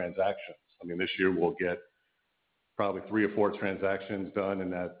number of transactions. I mean, this year we'll get probably 3 or 4 transactions done in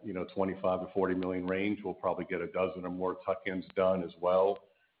that 25 to 40 million range. We'll probably get a dozen or more tuck-ins done as well.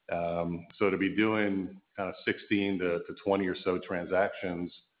 So to be doing kind of 16 to 20 or so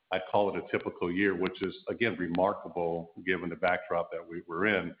transactions, I'd call it a typical year, which is again remarkable given the backdrop that we're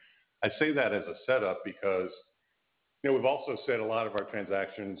in. I say that as a setup because we've also said a lot of our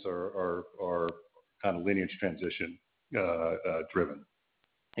transactions are kind of lineage transition driven,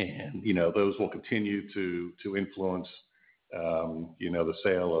 and those will continue to influence the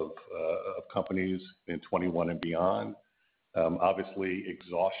sale of companies in 21 and beyond. Obviously,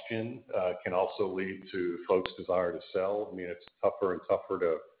 exhaustion can also lead to folks' desire to sell. I mean, it's tougher and tougher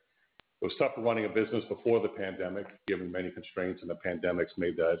it was tougher running a business before the pandemic, given many constraints, and the pandemic's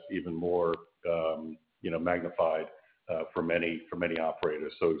made that even more magnified for many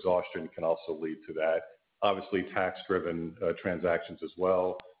operators. So exhaustion can also lead to that. Obviously, tax-driven transactions as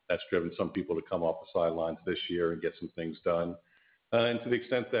well. That's driven some people to come off the sidelines this year and get some things done. And to the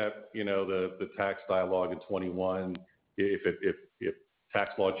extent that the tax dialogue in 21, if tax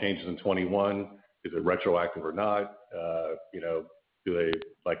law changes in 21, is it retroactive or not? Do they,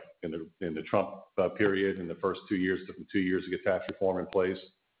 like in the Trump period, in the first 2 years, took them 2 years to get tax reform in place?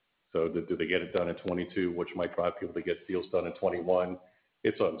 So do they get it done in 22, which might drive people to get deals done in 21?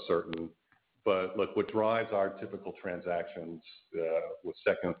 It's uncertain. But look, what drives our typical transactions with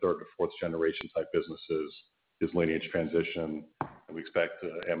second, third, or fourth generation type businesses is lineage transition, and we expect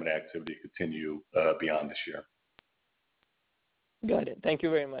M&A activity to continue beyond this year. Got it. Thank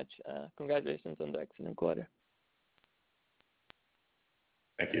you very much. Congratulations on the excellent quarter.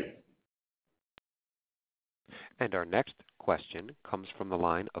 Thank you. And our next question comes from the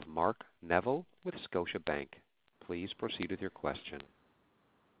line of Mark Neville with Scotiabank. Please proceed with your question.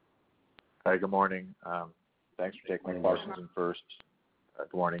 Hi, good morning. Thanks for taking my questions. And first,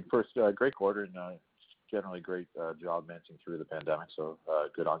 good morning. First, great quarter and generally great job managing through the pandemic, so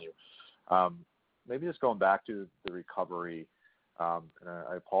good on you. Maybe just going back to the recovery, and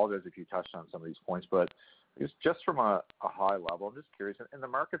I apologize if you touched on some of these points, but just from a high level, I'm just curious, in the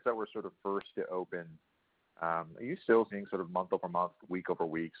markets that were sort of first to open, are you still seeing sort of month over month, week over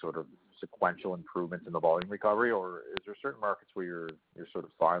week, sort of sequential improvements in the volume recovery, or is there certain markets where you're sort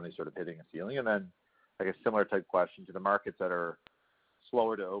of finally sort of hitting a ceiling? And then, I guess, similar type question to the markets that are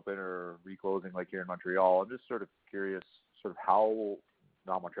slower to open or reclosing, like here in Montreal. I'm just sort of curious, sort of how,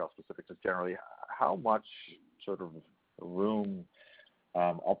 not Montreal specific, just generally, how much sort of room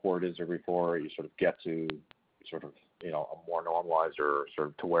upward is there before you sort of get to sort of a more normalized or sort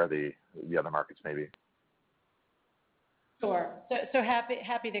of to where the other markets may be? Sure. So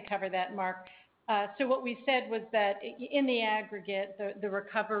happy to cover that, Mark. So what we said was that in the aggregate, the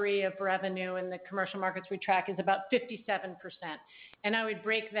recovery of revenue in the commercial markets we track is about 57%. And I would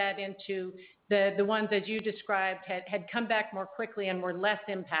break that into the ones, as you described, had come back more quickly and were less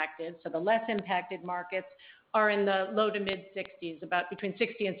impacted. So the less impacted markets are in the low to mid 60s, about between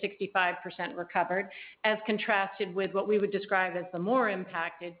 60 and 65% recovered, as contrasted with what we would describe as the more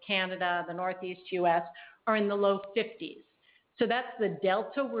impacted, Canada, the Northeast US, are in the low 50s. So that's the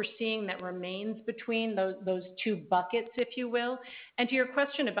delta we're seeing that remains between those two buckets, if you will. And to your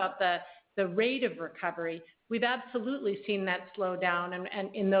question about the rate of recovery, we've absolutely seen that slow down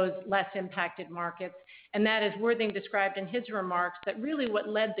and in those less impacted markets. And that, as Worthing described in his remarks, that really what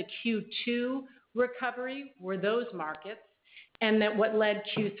led the Q2 recovery were those markets, and that what led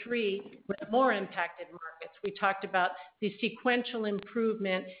Q3 were the more impacted markets. We talked about the sequential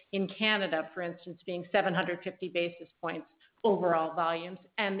improvement in Canada, for instance, being 750 basis points overall volumes,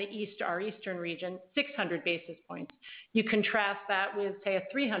 and our eastern region, 600 basis points. You contrast that with, say, a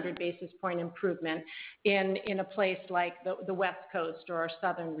 300 basis point improvement in a place like the West Coast or our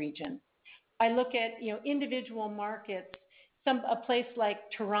southern region. I look at individual markets. A place like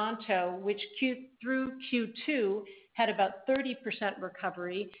Toronto, which through Q2 had about 30%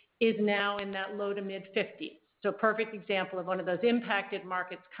 recovery, is now in that low to mid 50s. So a perfect example of one of those impacted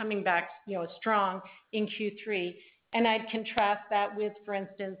markets coming back strong in Q3. And I'd contrast that with, for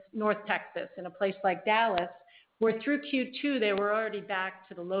instance, North Texas, in a place like Dallas, where through Q2 they were already back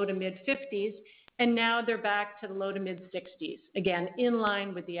to the low to mid 50s, and now they're back to the low to mid 60s, again, in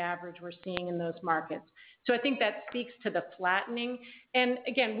line with the average we're seeing in those markets. So I think that speaks to the flattening. And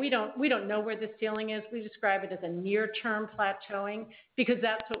again, we don't know where the ceiling is. We describe it as a near-term plateauing because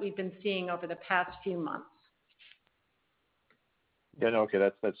that's what we've been seeing over the past few months. Yeah, no, okay,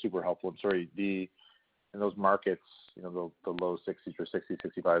 that's super helpful. I'm sorry, in those markets, the low 60s or 60,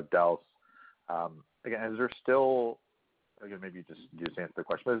 65 Dallas, again, is there still, again, maybe you just answer the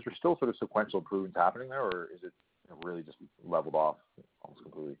question, but is there still sort of sequential improvements happening there, or is it really just leveled off almost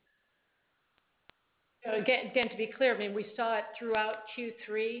completely? Again, to be clear, I mean, we saw it throughout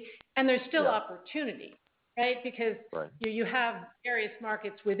Q3, and there's still opportunity, right? Because you have various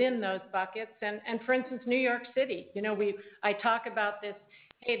markets within those buckets, and for instance, New York City. I talk about this.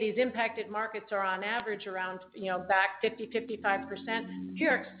 Hey, these impacted markets are on average around back 50-55%. New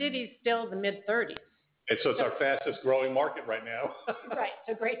York City's still the mid 30s. And so it's our fastest growing market right now. Right,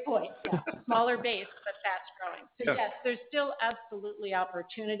 so great point. Yeah. Smaller base, but fast growing. So yes, there's still absolutely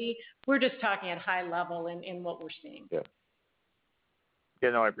opportunity. We're just talking at high level in what we're seeing. Yeah. Yeah,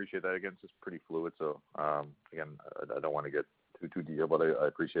 no, I appreciate that. Again, it's just pretty fluid. So again, I don't want to get too deep, but I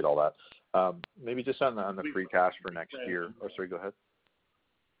appreciate all that. Maybe just on the free cash for next year. Oh, sorry, go ahead.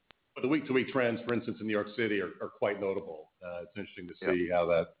 But the week-to-week trends, for instance, in New York City are quite notable. It's interesting to see how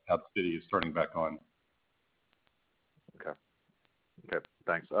the city is turning back on. Okay,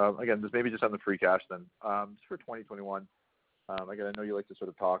 thanks. Again, just on the free cash then. Just for 2021, again, I know you like to sort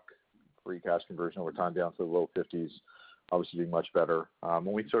of talk free cash conversion over time down to the low 50s, obviously doing much better.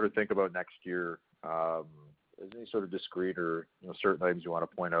 When we sort of think about next year, is there any sort of discrete or certain items you want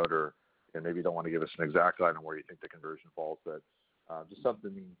to point out, or maybe you don't want to give us an exact line on where you think the conversion falls, but just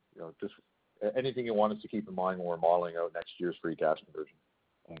something, just anything you want us to keep in mind when we're modeling out next year's free cash conversion.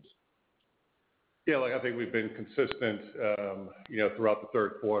 Thanks. Yeah, I think we've been consistent, throughout the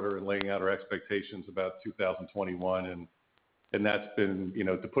third quarter and laying out our expectations about 2021, and that's been,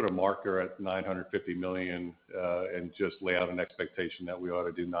 to put a marker at $950 million and just lay out an expectation that we ought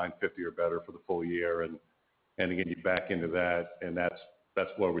to do $950 or better for the full year, and again, you back into that, and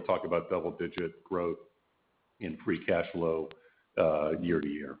that's where we talk about double-digit growth in free cash flow year to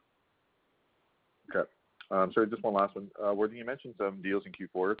year. Okay. Sorry, just one last one. Worthing, you mentioned some deals in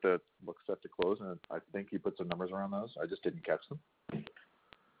Q4 that look set to close, and I think you put some numbers around those. I just didn't catch them.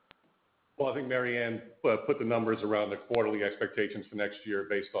 Well, I think Marianne put the numbers around the quarterly expectations for next year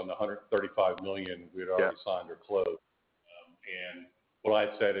based on the $135 million we had already signed or closed. And what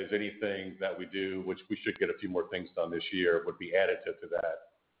I'd said is anything that we do, which we should get a few more things done this year, would be additive to that,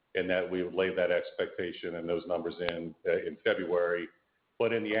 and that we would lay that expectation and those numbers in February.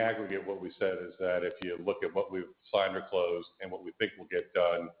 But in the aggregate, what we said is that if you look at what we've signed or closed and what we think will get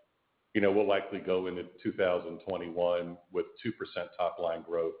done, we'll likely go into 2021 with 2% top line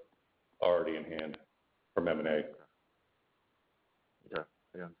growth already in hand from M&A. Okay.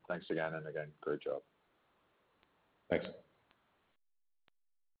 Yeah. Thanks again, and again, great job. Thanks.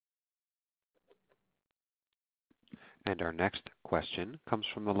 And our next question comes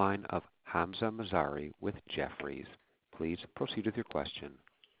from the line of Hamzah Mazari with Jefferies. Please proceed with your question.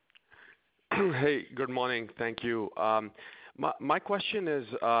 Hey, good morning. Thank you. My question is,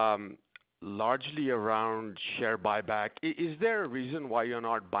 largely around share buyback. Is there a reason why you're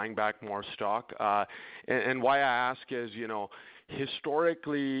not buying back more stock? And why I ask is,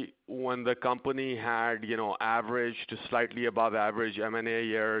 historically, when the company had, average to slightly above average M&A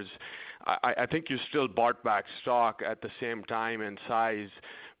years, I think you still bought back stock at the same time in size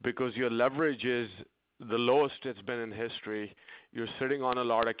because your leverage is the lowest it's been in history. You're sitting on a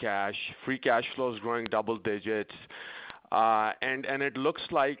lot of cash. Free cash flow is growing double digits. And it looks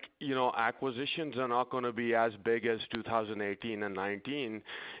like, acquisitions are not going to be as big as 2018 and 19.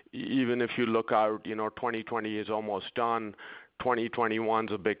 Even if you look out, 2020 is almost done. 2021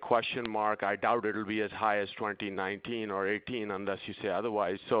 is a big question mark. I doubt it'll be as high as 2019 or 18 unless you say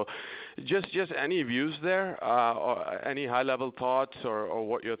otherwise. So just any views there, or any high-level thoughts or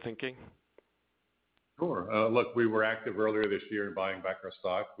what you're thinking? Sure. Look, we were active earlier this year in buying back our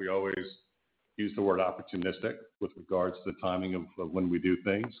stock. We always use the word opportunistic with regards to the timing of when we do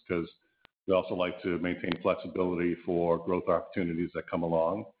things, because we also like to maintain flexibility for growth opportunities that come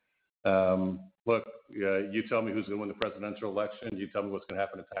along. Look, you tell me who's going to win the presidential election. You tell me what's going to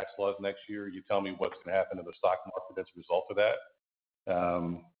happen to tax laws next year. You tell me what's going to happen to the stock market as a result of that.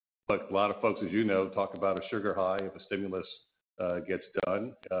 Look, a lot of folks, as you know, talk about a sugar high if a stimulus gets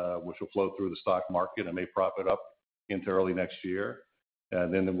done, which will flow through the stock market and may prop it up into early next year.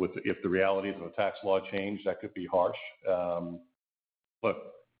 And then if the realities of a tax law change, that could be harsh. Look,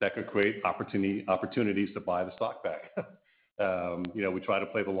 that could create opportunities to buy the stock back. We try to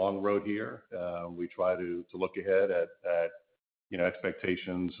play the long road here. We try to look ahead at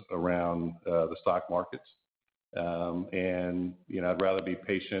expectations around the stock markets. I'd rather be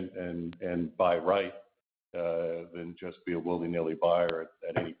patient and buy right than just be a willy-nilly buyer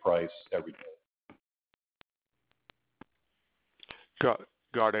at any price every day.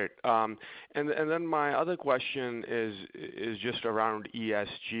 Got it. And then my other question is just around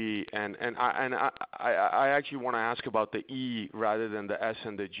ESG, and I actually want to ask about the E rather than the S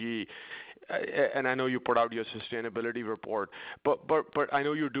and the G. And I know you put out your sustainability report, but I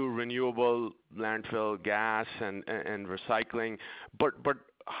know you do renewable landfill gas and recycling, but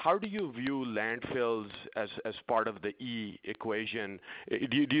how do you view landfills as part of the E equation?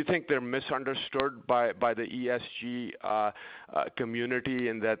 Do you think they're misunderstood by the ESG community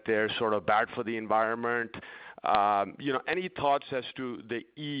in that they're sort of bad for the environment? Any thoughts as to the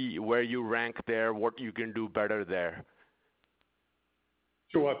E, where you rank there, what you can do better there?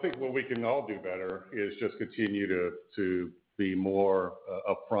 Sure. I think what we can all do better is just continue to be more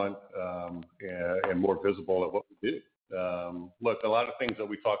upfront and more visible at what we do. Look, a lot of things that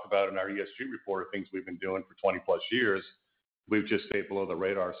we talked about in our ESG report are things we've been doing for 20 plus years. We've just stayed below the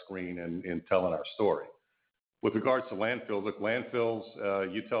radar screen in telling our story. With regards to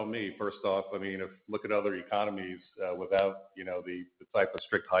landfills, you tell me, first off, look at other economies without, the type of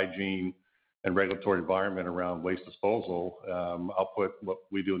strict hygiene and regulatory environment around waste disposal. I'll put what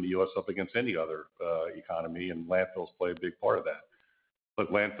we do in the U.S. up against any other economy, and landfills play a big part of that. But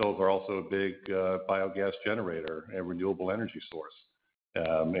landfills are also a big biogas generator and renewable energy source.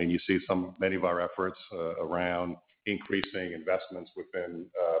 And you see many of our efforts around increasing investments within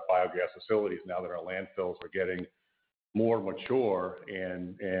biogas facilities now that our landfills are getting more mature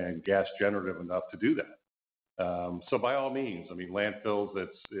and gas generative enough to do that. So by all means, landfills,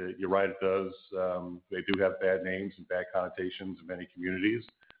 you're right, it does. They do have bad names and bad connotations in many communities.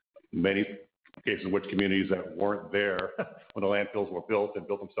 Many cases in which communities that weren't there when the landfills were built and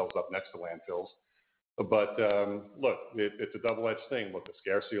built themselves up next to landfills. But look, it's a double-edged thing. Look, the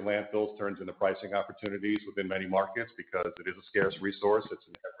scarcity of landfills turns into pricing opportunities within many markets because it is a scarce resource. It's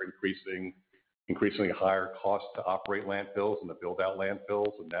an increasingly higher cost to operate landfills and to build out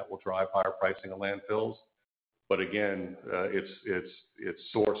landfills, and that will drive higher pricing of landfills. But again, its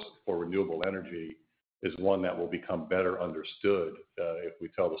source for renewable energy is one that will become better understood if we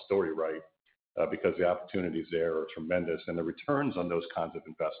tell the story right, because the opportunities there are tremendous, and the returns on those kinds of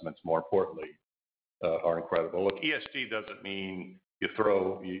investments, more importantly, are incredible. Look, ESG doesn't mean you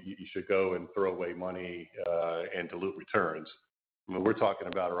should go and throw away money and dilute returns. We're talking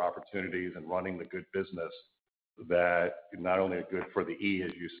about our opportunities and running the good business that not only are good for the E,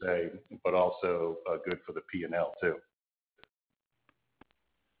 as you say, but also good for the P&L too.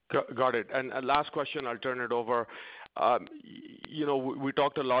 Got it. And last question, I'll turn it over. We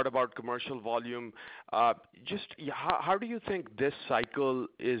talked a lot about commercial volume. How do you think this cycle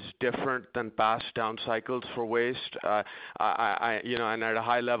is different than past down cycles for waste? And at a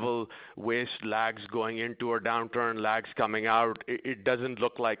high level, waste lags going into a downturn, lags coming out. It doesn't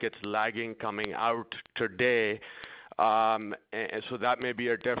look like it's lagging coming out today. And so that may be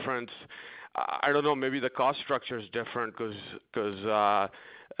a difference. I don't know, maybe the cost structure is different because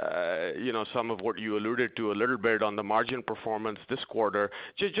some of what you alluded to a little bit on the margin performance this quarter.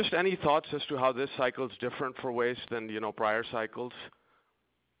 Just any thoughts as to how this cycle is different for waste than, prior cycles?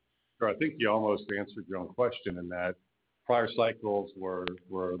 Sure. I think you almost answered your own question in that prior cycles were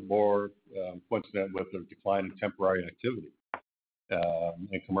more coincident with the decline in temporary activity,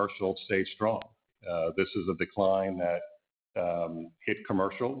 and commercial stayed strong. This is a decline that hit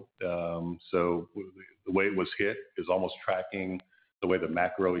commercial. So the way it was hit is almost tracking the way the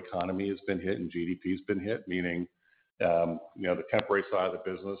macro economy has been hit and GDP has been hit, meaning the temporary side of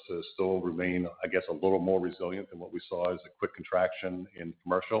the business has still remained, I guess, a little more resilient than what we saw as a quick contraction in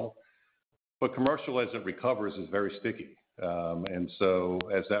commercial. But commercial, as it recovers, is very sticky. And so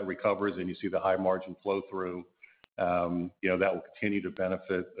as that recovers and you see the high margin flow through, that will continue to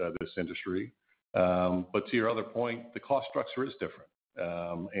benefit this industry. But to your other point, the cost structure is different.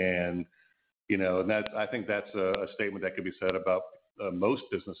 And I think that's a statement that could be said about most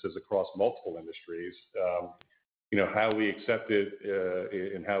businesses across multiple industries. How we accepted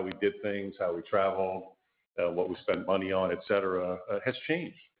and how we did things, how we traveled, what we spent money on, et cetera, has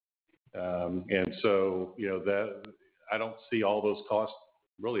changed. And so, that I don't see all those costs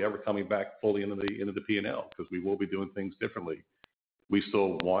really ever coming back fully into the P&L because we will be doing things differently. We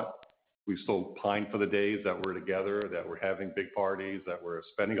still pine for the days that we're together, that we're having big parties, that we're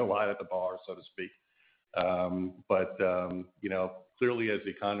spending a lot at the bar, so to speak. But clearly as the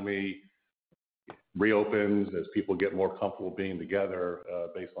economy reopens, as people get more comfortable being together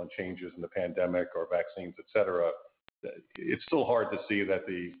based on changes in the pandemic or vaccines, et cetera, it's still hard to see that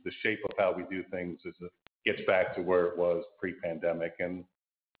the shape of how we do things gets back to where it was pre-pandemic, and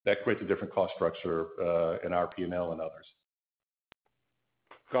that creates a different cost structure in our P&L and others.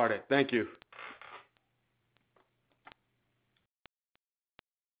 Got it. Thank you.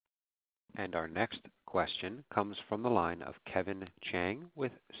 And our next question comes from the line of Kevin Chiang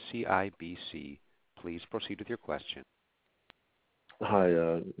with CIBC. Please proceed with your question. Hi,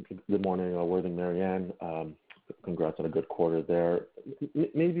 good morning, Worthing, Marianne. Congrats on a good quarter there.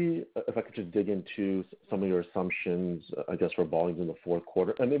 Maybe if I could just dig into some of your assumptions, I guess, for volumes in the fourth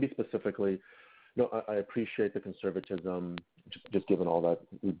quarter, and maybe specifically, I appreciate the conservatism, just given all that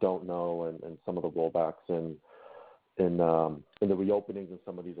we don't know and some of the rollbacks in the reopenings in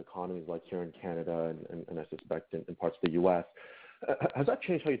some of these economies, like here in Canada and I suspect in parts of the U.S. Has that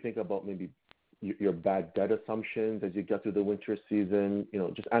changed how you think about maybe your bad debt assumptions as you get through the winter season?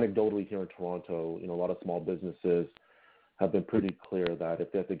 Just anecdotally here in Toronto, a lot of small businesses have been pretty clear that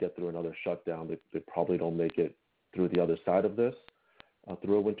if they have to get through another shutdown, they probably don't make it through the other side of this,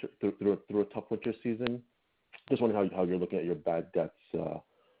 through a tough winter season. Just wondering how you're looking at your bad debts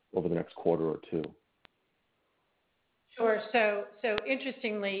over the next quarter or two. Sure. So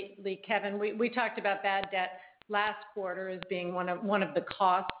interestingly, Kevin, we talked about bad debt last quarter as being one of the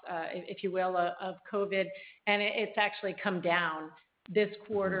costs, if you will, of COVID, and it's actually come down this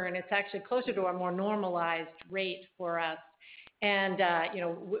quarter, and it's actually closer to a more normalized rate for us. And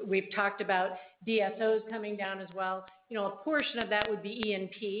we've talked about DSOs coming down as well. A portion of that would be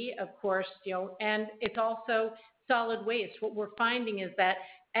E&P, of course, and it's also solid waste. What we're finding is that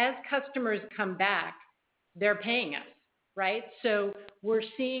as customers come back, they're paying us. Right? So we're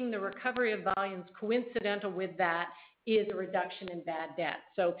seeing the recovery of volumes. Coincidental with that is a reduction in bad debt.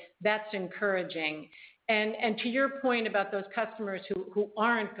 So that's encouraging. And to your point about those customers who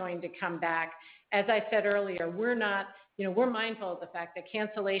aren't going to come back, as I said earlier, we're mindful of the fact that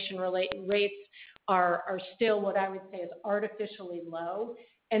cancellation rates are still what I would say is artificially low.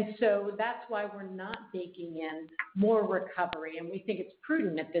 And so that's why we're not baking in more recovery. And we think it's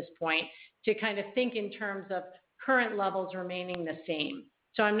prudent at this point to kind of think in terms of current levels remaining the same.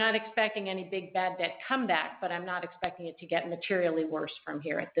 So I'm not expecting any big bad debt comeback, but I'm not expecting it to get materially worse from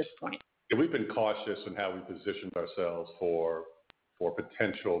here at this point. Yeah, we've been cautious in how we positioned ourselves for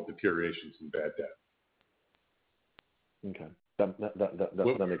potential deteriorizations in bad debt. Okay,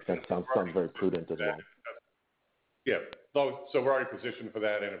 that makes sense. Sounds very prudent as well. Yeah, so we're already positioned for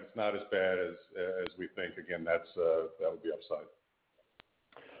that, and if it's not as bad as we think, again, that would be upside.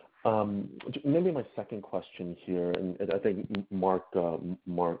 Maybe my second question here, and I think Mark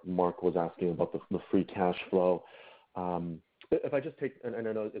was asking about the free cash flow. If I just take, and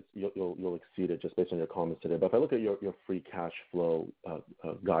I know you'll exceed it just based on your comments today, but if I look at your free cash flow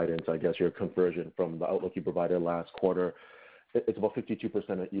guidance, I guess your conversion from the outlook you provided last quarter, it's about 52%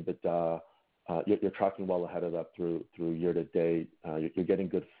 of EBITDA. You're tracking well ahead of that through year to date. You're getting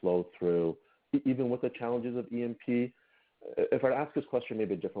good flow through, even with the challenges of E&P. If I ask this question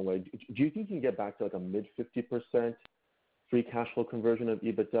maybe a different way, do you think you can get back to like a mid 50% free cash flow conversion of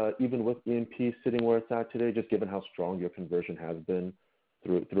EBITDA, even with E&P sitting where it's at today, just given how strong your conversion has been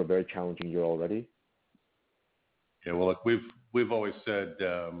through a very challenging year already? Yeah, well, look, we've always said,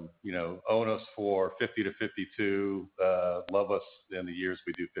 own us for 50 to 52, love us in the years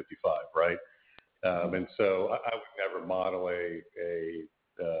we do 55, right? And so I would never model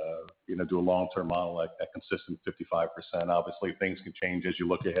do a long-term model like that consistent 55%. Obviously, things can change as you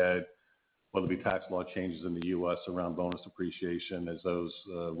look ahead, whether it be tax law changes in the U.S. around bonus depreciation as those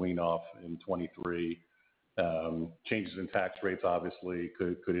wean off in 23. Changes in tax rates obviously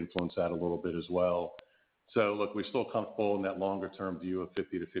could influence that a little bit as well. So look, we're still comfortable in that longer-term view of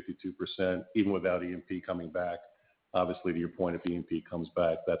 50 to 52%, even without E&P coming back. Obviously, to your point, if E&P comes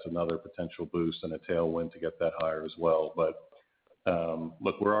back, that's another potential boost and a tailwind to get that higher as well. But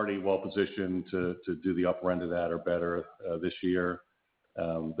look, we're already well positioned to do the upper end of that or better this year.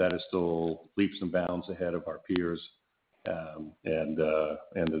 That is still leaps and bounds ahead of our peers. And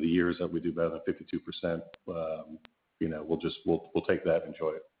the years that we do better than 52%, we'll take that and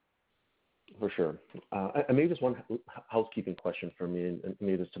enjoy it. For sure. And maybe just one housekeeping question for me, and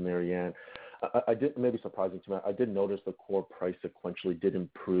maybe this to Mary Ann. I did, maybe surprising to me, I did notice the core price sequentially did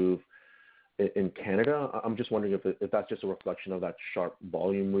improve in Canada. I'm just wondering if that's just a reflection of that sharp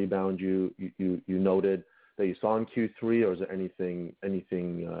volume rebound you noted that you saw in Q3, or is there anything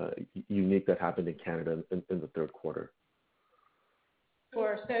unique that happened in Canada in the third quarter?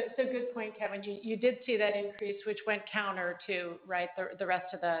 Sure. So good point, Kevin. You did see that increase, which went counter to, right, the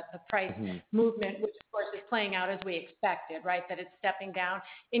rest of the price movement, which of course is playing out as we expected, right, that it's stepping down.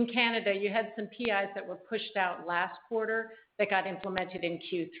 In Canada, you had some PIs that were pushed out last quarter that got implemented in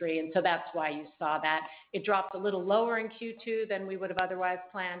Q3, and so that's why you saw that. It dropped a little lower in Q2 than we would have otherwise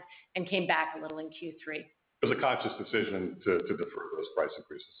planned and came back a little in Q3. It was a conscious decision to defer those price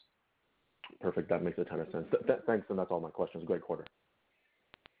increases. Perfect. That makes a ton of sense. Thanks, and that's all my questions. Great quarter.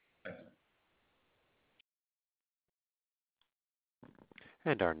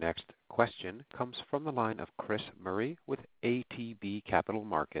 And our next question comes from the line of Chris Murray with ATB Capital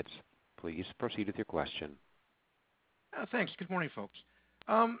Markets. Please proceed with your question. Thanks. Good morning, folks.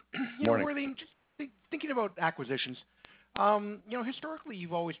 Morning. Worthing, just thinking about acquisitions. Historically,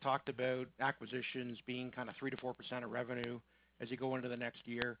 you've always talked about acquisitions being kind of 3 to 4% of revenue as you go into the next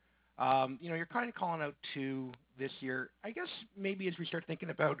year. You're kind of calling out 2 this year. I guess maybe as we start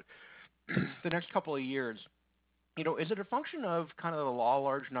thinking about the next couple of years, is it a function of kind of the law of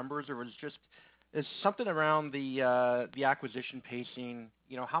large numbers, or is something around the acquisition pacing?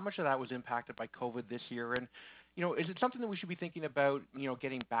 How much of that was impacted by COVID this year, and is it something that we should be thinking about?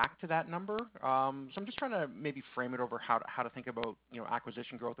 Getting back to that number. So I'm just trying to maybe frame it over how to think about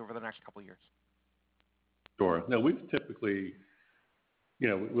acquisition growth over the next couple of years. Sure. No, we've typically,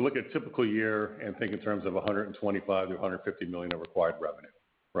 we look at a typical year and think in terms of 125 to 150 million of required revenue,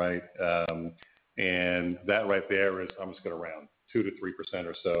 right? And that right there is, I'm just going to round, 2 to 3%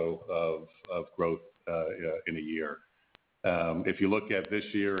 or so of growth in a year. If you look at this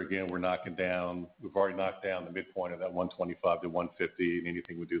year, again, we've already knocked down the midpoint of that 125 to 150, and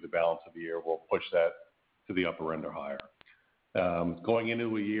anything we do the balance of the year, we'll push that to the upper end or higher. Going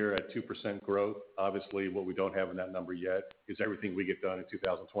into a year at 2% growth, obviously what we don't have in that number yet is everything we get done in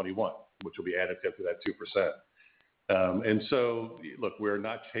 2021, which will be additive to that 2%. And so, look, we're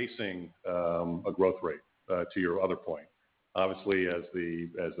not chasing a growth rate, to your other point. Obviously, as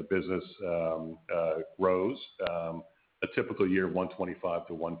the business grows, a typical year 125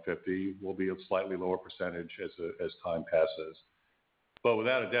 to 150 will be a slightly lower percentage as time passes. But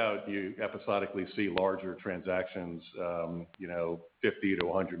without a doubt, you episodically see larger transactions, $50 to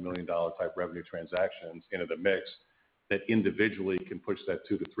 $100 million type revenue transactions into the mix that individually can push that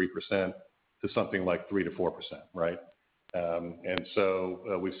 2 to 3% to something like 3 to 4%, right? And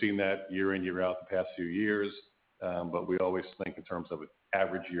so we've seen that year in, year out the past few years, but we always think in terms of an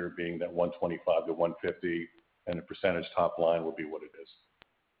average year being that 125 to 150, and the percentage top line will be what it is.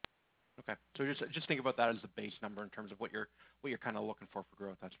 Okay, so just think about that as the base number in terms of what you're kind of looking for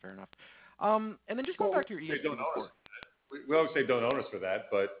growth. That's fair enough. And then just going back to your ESG report. We always say don't own us for that,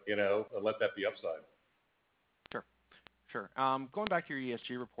 but let that be upside. Sure. Going back to your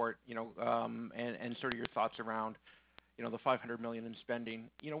ESG report, and sort of your thoughts around, the $500 million in spending.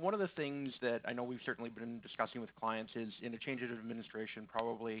 One of the things that I know we've certainly been discussing with clients is in a change of administration,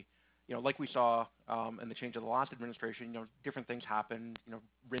 probably, like we saw in the change of the last administration, different things happened.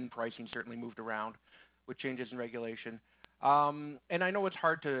 RIN pricing certainly moved around with changes in regulation. And I know it's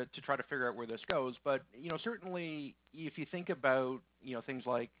hard to try to figure out where this goes, but certainly if you think about things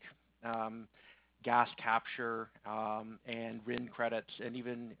like gas capture and RIN credits and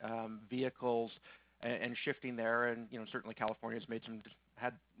even vehicles and shifting there, and certainly California has made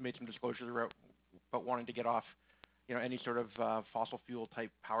some disclosures about wanting to get off any sort of fossil fuel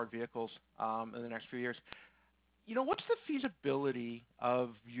type powered vehicles in the next few years. What's the feasibility of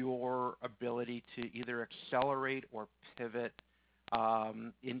your ability to either accelerate or pivot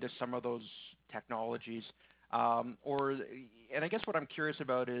into some of those technologies? And I guess what I'm curious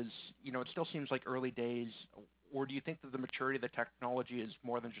about is, it still seems like early days, or do you think that the maturity of the technology is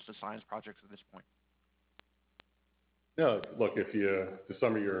more than just a science project at this point? No, look, to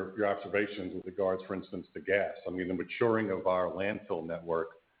some of your observations with regards, for instance, to gas, the maturing of our landfill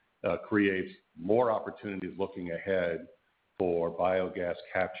network creates more opportunities looking ahead for biogas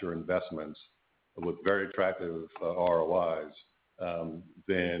capture investments with very attractive ROIs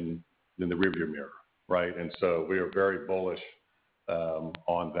than the rearview mirror, right? And so we are very bullish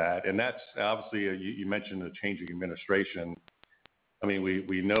on that. And that's obviously, you mentioned the changing administration.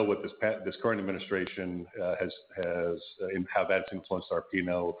 We know what this current administration has and how that's influenced our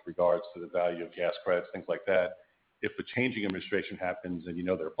P&L with regards to the value of gas credits, things like that. If a changing administration happens and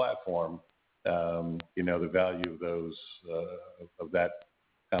their platform, the value of those of that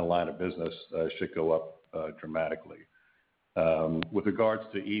kind of line of business should go up dramatically. With regards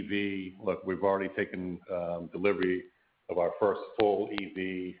to EV, look, we've already taken delivery of our first full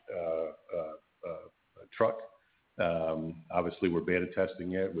EV truck. Obviously, we're beta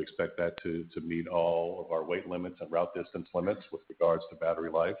testing it. We expect that to meet all of our weight limits and route distance limits with regards to battery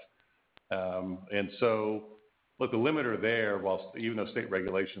life. And so, look, the limiter there, even though state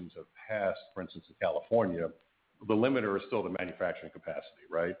regulations have passed, for instance, in California, the limiter is still the manufacturing capacity,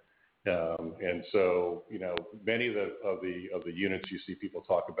 right? And so, many of the units you see people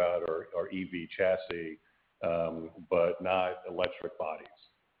talk about are EV chassis, but not electric bodies.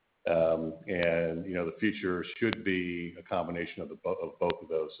 And the future should be a combination of both of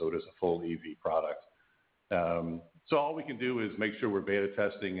those, so it is a full EV product. So all we can do is make sure we're beta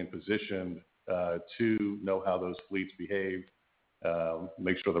testing and positioned to know how those fleets behave,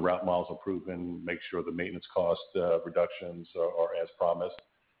 make sure the route miles are proven, make sure the maintenance cost reductions are as promised,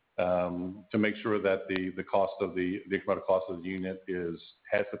 to make sure that the incremental cost of the unit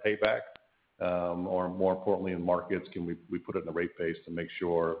has the payback. Or more importantly, in markets, we put it in the rate base to make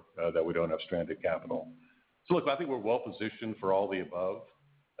sure that we don't have stranded capital. So look, I think we're well positioned for all the above.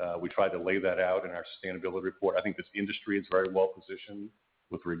 We tried to lay that out in our sustainability report. I think this industry is very well positioned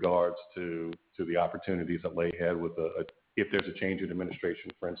with regards to the opportunities that lay ahead if there's a change in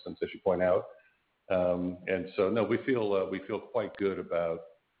administration, for instance, as you point out. And so, no, we feel quite good about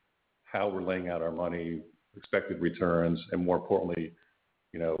how we're laying out our money, expected returns, and more importantly,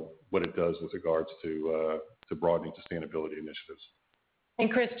 what it does with regards to broadening sustainability initiatives.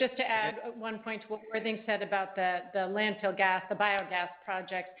 And Chris, just to add one point to what Worthing said about the landfill gas, the biogas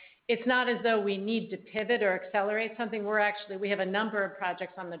project, it's not as though we need to pivot or accelerate something. We have a number of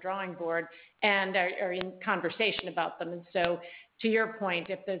projects on the drawing board and are in conversation about them. And so to your point,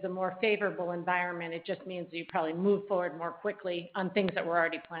 if there's a more favorable environment, it just means that you probably move forward more quickly on things that we're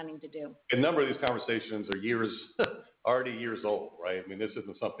already planning to do. A number of these conversations are already years old, right? This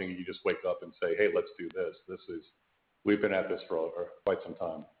isn't something you just wake up and say, hey, let's do this. We've been at this for quite some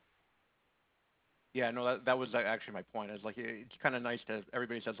time. Yeah, no, that was actually my point. It's kind of nice that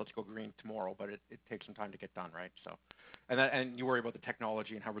everybody says let's go green tomorrow, but it takes some time to get done, right? So, and you worry about the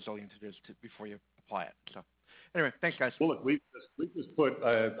technology and how resilient it is before you apply it. So, anyway, thanks, guys. Well, look, we just put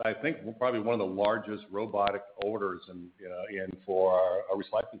I think probably one of the largest robotic orders in for our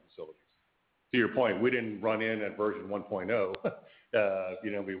recycling facilities. To your point, we didn't run in at version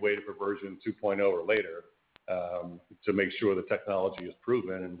 1.0. We waited for version 2.0 or later to make sure the technology is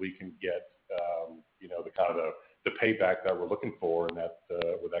proven and we can get the kind of the payback that we're looking for in that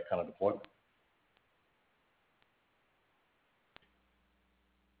with that kind of deployment.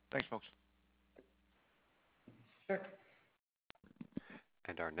 Thanks, folks. Sure.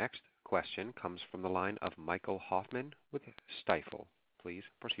 And our next question comes from the line of Michael Hoffman with Stifel. Please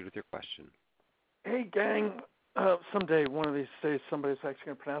proceed with your question. Hey, gang. Someday, one of these days, somebody's actually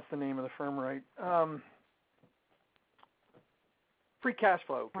going to pronounce the name of the firm right. Free cash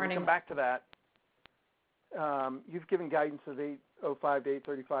flow. Can we come back to that? You've given guidance of 805 to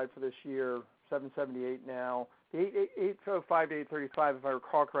 835 for this year, 778 now. The 805 to 835, if I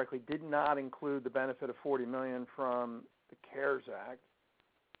recall correctly, did not include the benefit of $40 million from the CARES Act.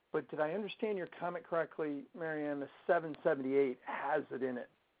 But did I understand your comment correctly, Marianne? The 778 has it in it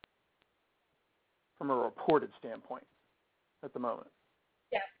from a reported standpoint at the moment.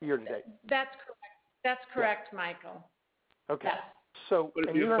 Yes. Year to date. That's correct. That's correct, yeah. Michael. Okay. Yes. So,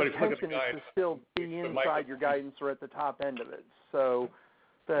 and your intention is to still be inside your guidance or at the top end of it. So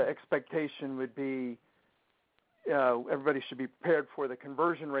the expectation would be everybody should be prepared for the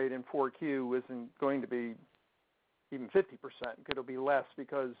conversion rate in 4Q isn't going to be even 50%? Could it be less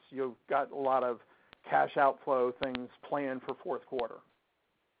because you've got a lot of cash outflow things planned for fourth quarter?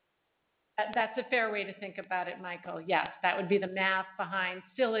 That's a fair way to think about it, Michael. Yes, that would be the math behind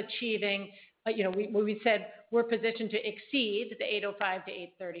still achieving. We said we're positioned to exceed the 805 to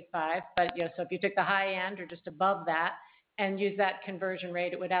 835, but so if you took the high end or just above that and use that conversion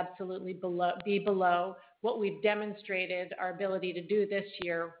rate, it would absolutely be below what we've demonstrated our ability to do this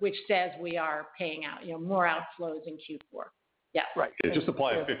year, which says we are paying out more outflows in Q4. Yes. Right. Yeah, just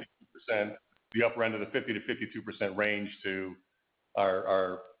applying 52%, the upper end of the 50 to 52% range to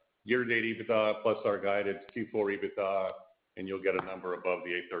our year-to-date EBITDA plus our guided Q4 EBITDA, and you'll get a number above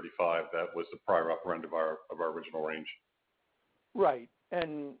the 835. That was the prior upper end of our original range. Right,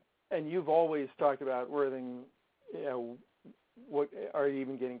 and you've always talked about Worthing. What are you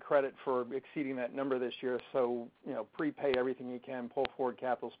even getting credit for exceeding that number this year? So prepay everything you can, pull forward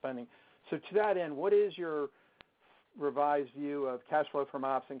capital spending. So to that end, what is your revised view of cash flow from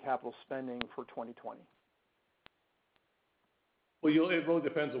ops and capital spending for 2020? Well, it really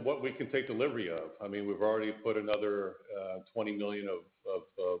depends on what we can take delivery of. I mean, we've already put another $20 million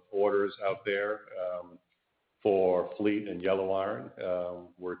of orders out there for fleet and yellow iron.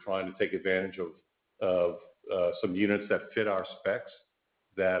 We're trying to take advantage of some units that fit our specs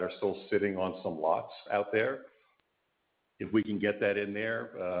that are still sitting on some lots out there. If we can get that in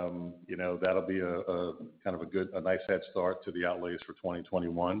there, that'll be a kind of a nice head start to the outlays for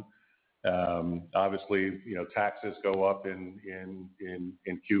 2021. Obviously, taxes go up in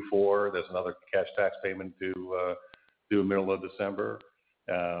Q4. There's another cash tax payment due middle of December.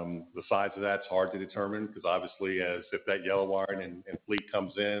 The size of that's hard to determine because obviously, if that yellow iron and fleet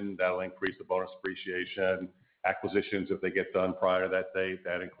comes in, that'll increase the bonus depreciation. Acquisitions, if they get done prior to that date,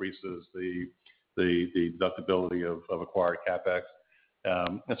 that increases the deductibility of acquired capex.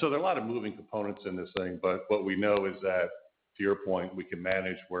 And so there are a lot of moving components in this thing, but what we know is that, to your point, we can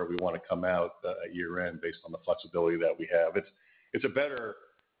manage where we want to come out at year end based on the flexibility that we have. It's a better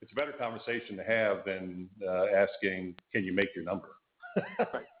conversation to have than asking, can you make your number?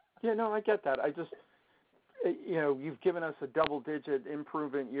 Right. Yeah, no, I get that. I just, you've given us a double-digit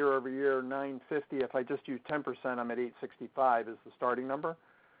improvement year over year, 950. If I just use 10%, I'm at 865 is the starting number.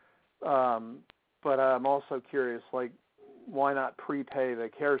 But I'm also curious, why not prepay the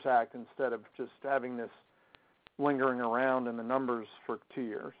CARES Act instead of just having this lingering around in the numbers for 2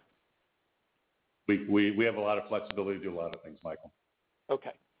 years? We have a lot of flexibility to do a lot of things, Michael.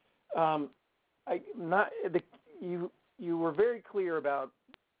 Okay. You were very clear about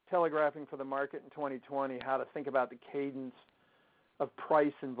telegraphing for the market in 2020 how to think about the cadence of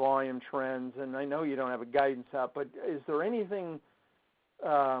price and volume trends. And I know you don't have a guidance out, but is there anything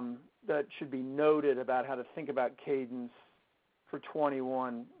that should be noted about how to think about cadence for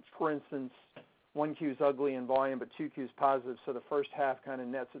 21? For instance, 1Q is ugly in volume, but 2Q is positive, so the first half kind of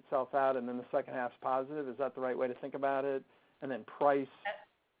nets itself out, and then the second half's positive. Is that the right way to think about it? And then price.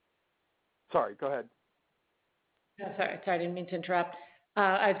 Sorry, go ahead. No, sorry, I didn't mean to interrupt.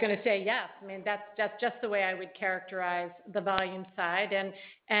 I was going to say yes. I mean, that's just the way I would characterize the volume side.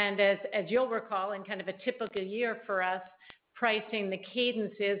 And as you'll recall, in kind of a typical year for us, pricing, the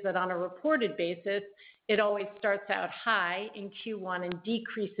cadence is that on a reported basis, it always starts out high in Q1 and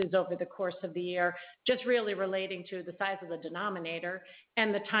decreases over the course of the year, just really relating to the size of the denominator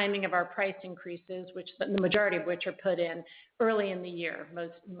and the timing of our price increases, which the majority of which are put in early in the year,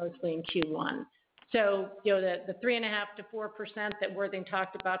 mostly in Q1. So, the 3.5% to 4% that Worthing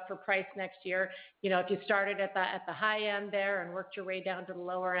talked about for price next year, if you started at the high end there and worked your way down to the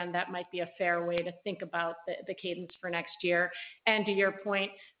lower end, that might be a fair way to think about the cadence for next year. And to your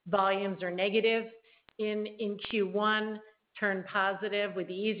point, volumes are negative in Q1, turn positive with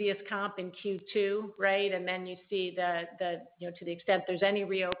the easiest comp in Q2, right? And then you see to the extent there's any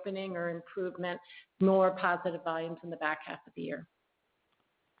reopening or improvement, more positive volumes in the back half of the year.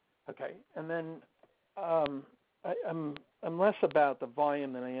 Okay, and then I'm less about the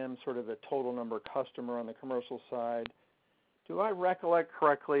volume than I am sort of the total number of customer on the commercial side. Do I recollect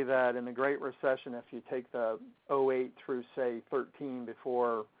correctly that in the Great Recession, if you take the 08 through, say, 13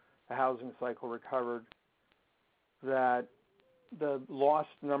 before the housing cycle recovered, that the lost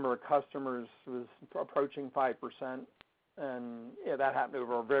number of customers was approaching 5%? And that happened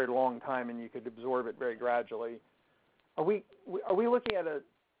over a very long time, and you could absorb it very gradually. Are we looking at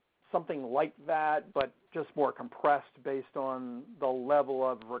something like that, but just more compressed based on the level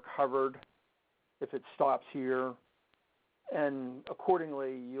of recovered if it stops here? And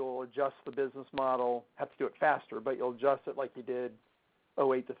accordingly, you'll adjust the business model, have to do it faster, but you'll adjust it like you did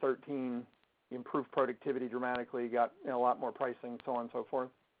 08 to 13, you improved productivity dramatically, you got a lot more pricing, so on and so forth?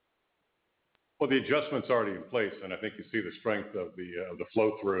 Well, the adjustment's already in place, and I think you see the strength of the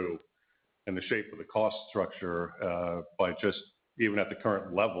flow-through and the shape of the cost structure by just even at the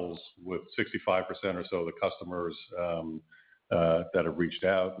current levels with 65% or so of the customers that have reached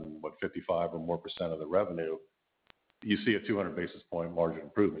out and 55 or more percent of the revenue, you see a 200 basis point margin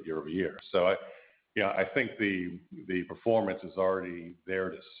improvement year over year. So I think the performance is already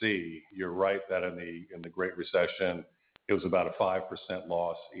there to see. You're right that in the Great Recession, it was about a 5%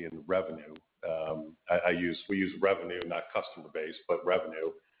 loss in revenue. We use revenue, not customer base, but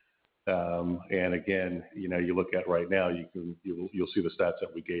revenue. And again, you look at right now, you'll see the stats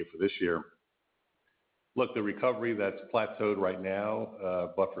that we gave for this year. Look, the recovery that's plateaued right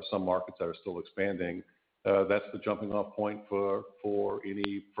now, but for some markets that are still expanding, that's the jumping off point for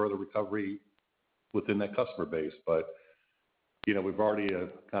any further recovery within that customer base. But we've already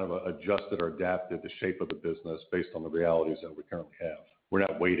kind of adjusted or adapted the shape of the business based on the realities that we currently have. We're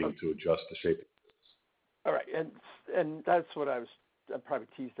not waiting to adjust the shape of the business. All right, and that's what I probably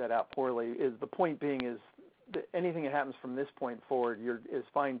teased that out poorly. Is the point being is that anything that happens from this point forward is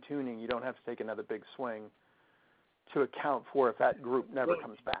fine tuning. You don't have to take another big swing to account for if that group never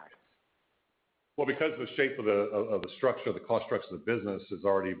comes back. Well, because the shape of the structure, the cost structure of the business has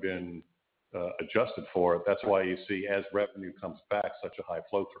already been adjusted for it. That's why you see as revenue comes back, such a high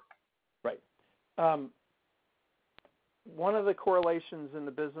flow through. Right. One of the correlations in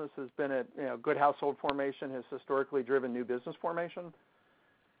the business has been good household formation has historically driven new business formation.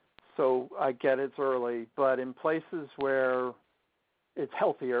 So I get it's early, but in places where it's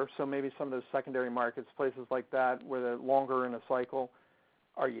healthier, so maybe some of those secondary markets, places like that where they're longer in a cycle,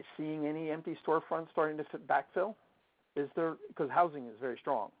 are you seeing any empty storefronts starting to backfill? Is there, because housing is very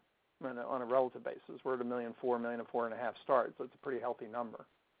strong on a relative basis. We're at 1.4 million, 4.5 million starts, so it's a pretty healthy number.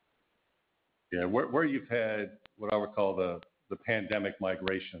 Yeah, where you've had what I would call the pandemic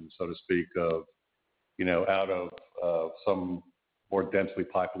migration, so to speak, of out of some more densely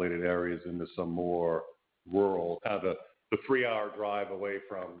populated areas into some more rural, kind of the 3-hour drive away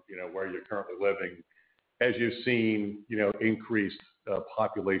from where you're currently living. As you've seen, increased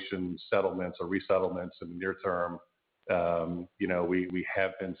population settlements or resettlements in the near term, we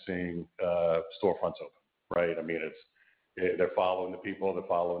have been seeing storefronts open, right? I mean, they're following the people, they're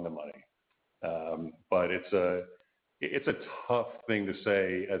following the money. But it's a tough thing to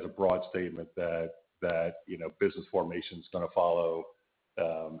say as a broad statement that business formation is going to follow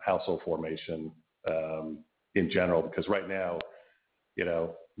household formation in general, because right now,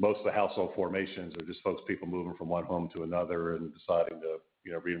 most of the household formations are just people moving from one home to another and deciding to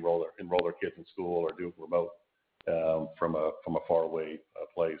enroll their kids in school or do it remote from a faraway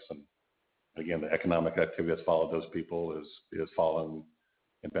place. And again, the economic activity that's followed those people is following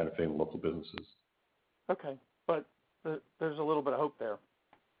and benefiting local businesses. Okay, but there's a little bit of hope there.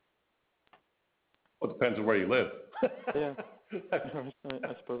 Well, it depends on where you live. Yeah,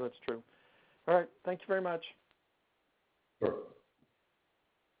 I suppose that's true. All right, thank you very much. Sure.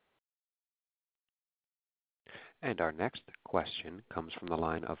 And our next question comes from the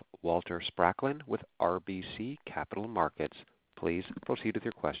line of Walter Spracklin with RBC Capital Markets. Please proceed with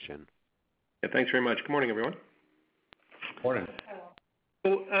your question. Yeah, thanks very much. Good morning, everyone. Morning.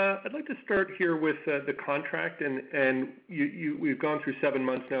 So I'd like to start here with the contract, and we've gone through 7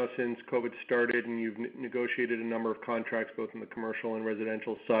 months now since COVID started, and you've negotiated a number of contracts both on the commercial and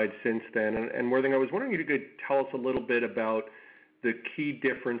residential side since then. And Worthing, I was wondering if you could tell us a little bit about the key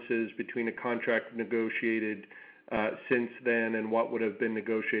differences between a contract negotiated since then and what would have been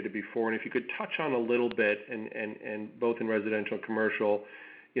negotiated before. And if you could touch on a little bit, and both in residential and commercial,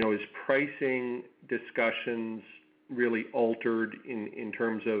 is pricing discussions really altered in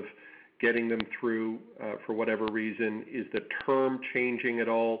terms of getting them through for whatever reason? Is the term changing at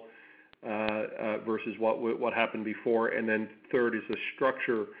all versus what happened before? And then third, is the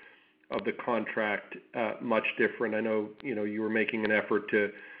structure of the contract much different? I know you were making an effort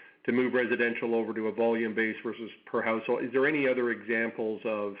to move residential over to a volume base versus per household. Is there any other examples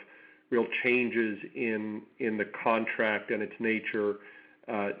of real changes in the contract and its nature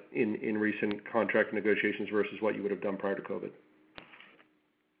in recent contract negotiations versus what you would have done prior to COVID?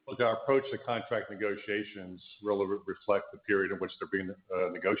 Look, our approach to contract negotiations really reflect the period in which they're being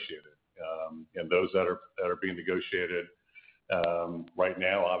negotiated. And those that are being negotiated right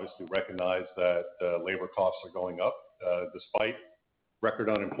now obviously recognize that labor costs are going up despite record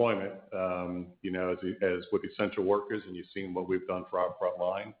unemployment. As with essential workers, and you've seen what we've done for our front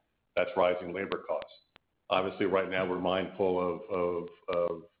line, that's rising labor costs. Obviously, right now we're mindful of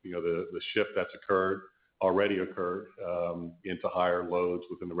the shift that's already occurred into higher loads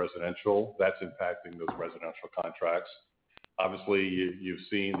within the residential. That's impacting those residential contracts. Obviously, you've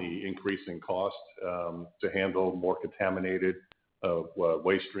seen the increase in cost to handle more contaminated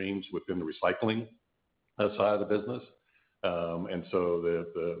waste streams within the recycling side of the business. And so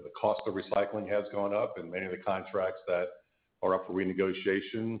the cost of recycling has gone up, and many of the contracts that are up for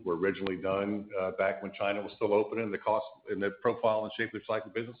renegotiation were originally done back when China was still open, and the cost and the profile and shape of the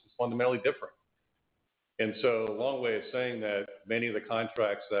recycling business is fundamentally different. And so a long way of saying that many of the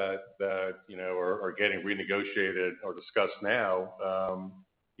contracts that are getting renegotiated or discussed now,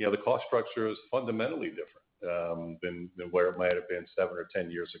 the cost structure is fundamentally different than where it might have been 7 or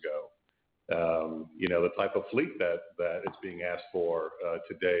 10 years ago. The type of fleet that is being asked for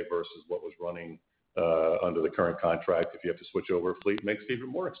today versus what was running under the current contract, if you have to switch over a fleet, makes it even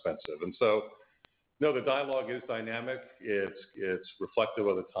more expensive. And so, no, the dialogue is dynamic. It's reflective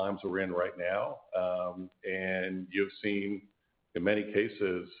of the times we're in right now. And you've seen, in many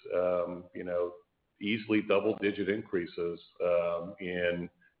cases, easily double-digit increases in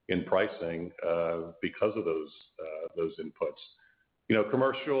pricing because of those inputs.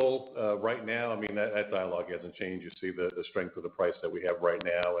 Commercial right now, I mean, that dialogue hasn't changed. You see the strength of the price that we have right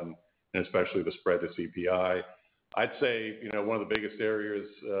now, and especially the spread to CPI. I'd say, one of the biggest areas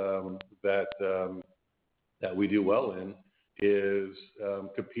that we do well in is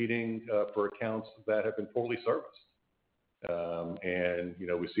competing for accounts that have been poorly serviced. And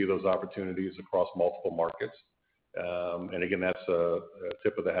we see those opportunities across multiple markets. And again, that's a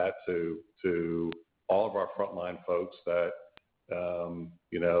tip of the hat to all of our frontline folks that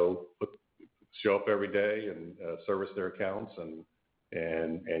show up every day and service their accounts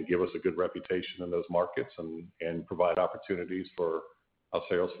and give us a good reputation in those markets and provide opportunities for our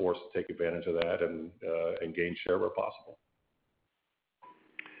sales force to take advantage of that and gain share where possible.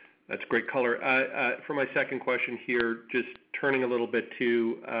 That's great color. For my second question here, just turning a little bit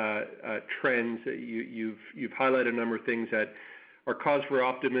to trends. You've highlighted a number of things that are cause for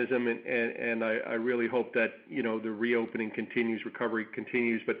optimism, and I really hope that the reopening continues, recovery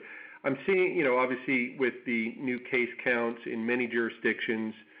continues. But I'm seeing, obviously, with the new case counts in many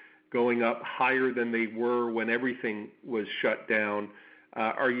jurisdictions going up higher than they were when everything was shut down.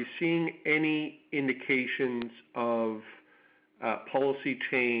 Are you seeing any indications of policy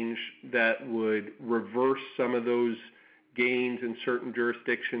change that would reverse some of those gains in certain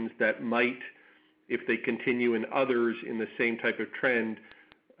jurisdictions that might, if they continue in others in the same type of trend,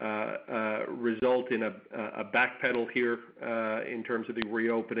 result in a backpedal here in terms of the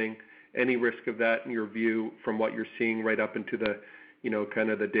reopening? Any risk of that in your view from what you're seeing right up into the, kind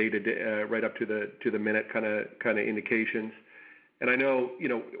of the day-to-day, right up to the minute kind of indications? And I know,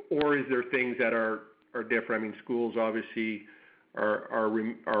 or is there things that are different? I mean, schools obviously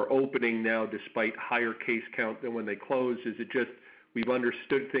are opening now despite higher case count than when they closed. Is it just we've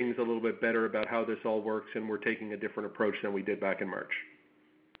understood things a little bit better about how this all works and we're taking a different approach than we did back in March?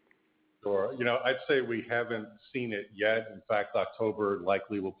 Sure. I'd say we haven't seen it yet. In fact, October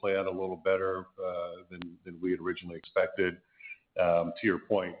likely will play out a little better than we had originally expected. To your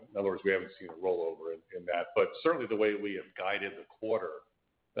point, in other words, we haven't seen a rollover in that. But certainly the way we have guided the quarter,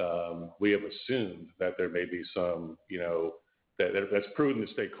 we have assumed that there may be some, that's prudent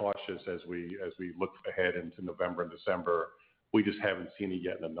to stay cautious as we look ahead into November and December. We just haven't seen it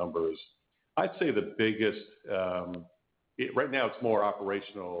yet in the numbers. I'd say the biggest, right now it's more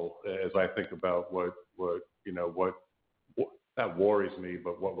operational as I think about what that worries me,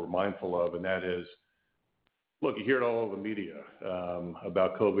 but what we're mindful of, and that is, look, you hear it all over the media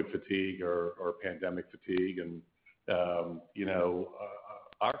about COVID fatigue or pandemic fatigue, and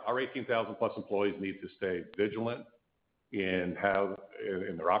our 18,000 plus employees need to stay vigilant in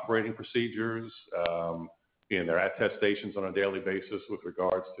their operating procedures, in their attestations on a daily basis with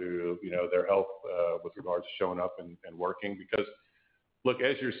regards to their health, with regards to showing up and working. Because look,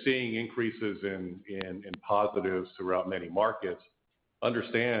 as you're seeing increases in positives throughout many markets,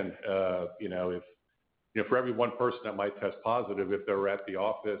 understand if for every one person that might test positive, if they're at the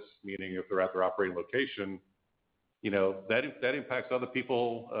office, meaning if they're at their operating location, that impacts other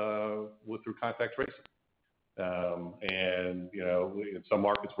people through contact tracing. And in some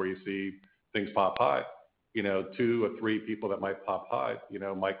markets where you see things pop high, 2 or 3 people that might pop high,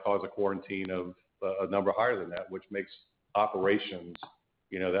 might cause a quarantine of a number higher than that, which makes operations,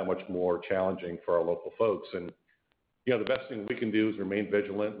 that much more challenging for our local folks. And the best thing we can do is remain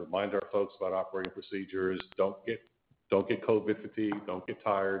vigilant, remind our folks about operating procedures. Don't get COVID fatigue. Don't get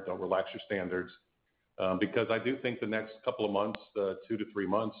tired. Don't relax your standards. Because I do think the next couple of months, 2 to 3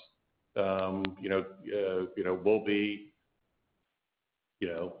 months, will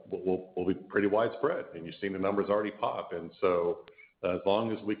be pretty widespread, and you've seen the numbers already pop. And so, as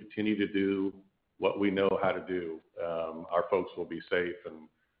long as we continue to do what we know how to do. Our folks will be safe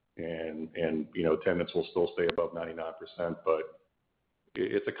and attendance will still stay above 99%, but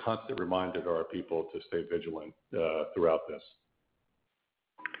it's a constant reminder to our people to stay vigilant throughout this.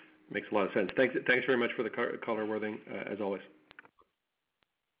 Makes a lot of sense. Thanks very much for the color, Worthing, as always.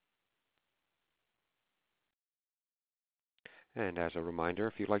 And as a reminder,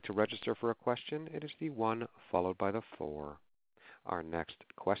 if you'd like to register for a question, it is the 1 followed by the 4. Our next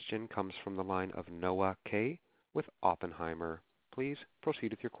question comes from the line of Noah Kaye with Oppenheimer. Please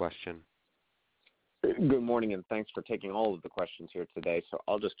proceed with your question. Good morning, and thanks for taking all of the questions here today. So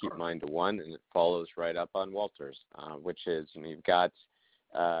I'll just keep mine to one, and it follows right up on Walter's, which is you've got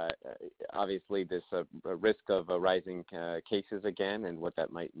obviously this risk of rising cases again and what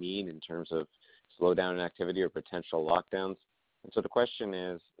that might mean in terms of slowdown in activity or potential lockdowns. And so the question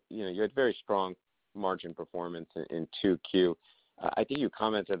is, you had very strong margin performance in 2Q. I think you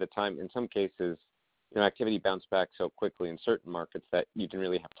commented at the time, in some cases, activity bounced back so quickly in certain markets that you didn't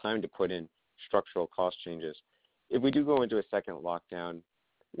really have time to put in structural cost changes. If we do go into a second lockdown,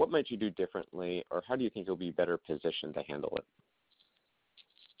 what might you do differently, or how do you think you'll be better positioned to handle it?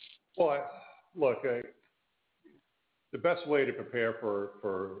 Well, look, the best way to prepare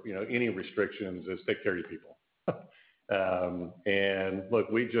for any restrictions is take care of your people. And look,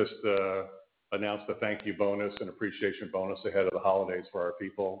 we just announced a thank you bonus and appreciation bonus ahead of the holidays for our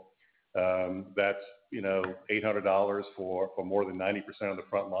people. That's $800 for more than 90% of the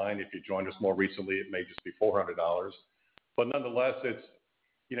front line. If you joined us more recently, it may just be $400. But nonetheless, it's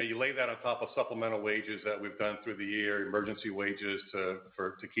you lay that on top of supplemental wages that we've done through the year, emergency wages to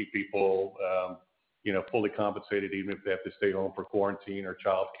keep people fully compensated, even if they have to stay home for quarantine or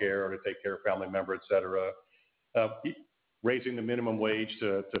child care or to take care of family member, et cetera. Raising the minimum wage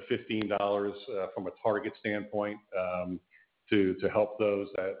to $15 from a target standpoint to help those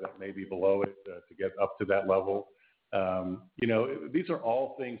that may be below it to get up to that level. These are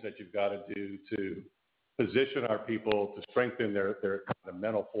all things that you've got to do to position our people to strengthen their kind of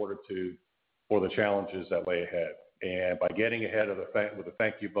mental fortitude for the challenges that lay ahead. And by getting ahead of with a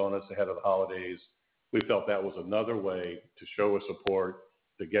thank you bonus ahead of the holidays, we felt that was another way to show a support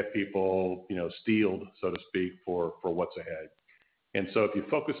to get people, steeled, so to speak, for what's ahead. And so if you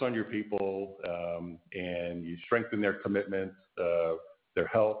focus on your people and you strengthen their commitment, their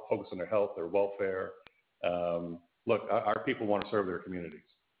health, focus on their health, their welfare, look, our people want to serve their communities.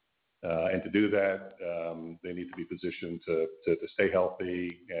 And to do that, they need to be positioned to stay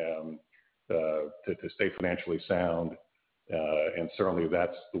healthy, to stay financially sound. And certainly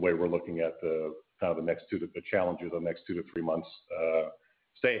that's the way we're looking at the next the challenges of the next 2 to 3 months.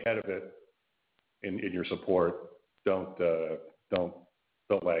 Stay ahead of it in your support. Don't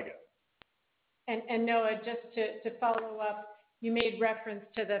lag it. And Noah, just to follow up, you made reference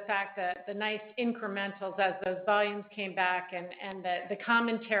to the fact that the nice incrementals as those volumes came back and the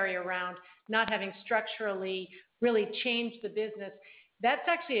commentary around not having structurally really changed the business. That's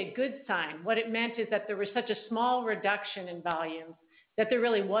actually a good sign. What it meant is that there was such a small reduction in volumes that there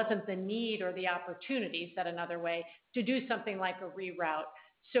really wasn't the need or the opportunity, said another way, to do something like a reroute.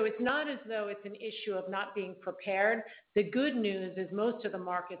 So it's not as though it's an issue of not being prepared. The good news is most of the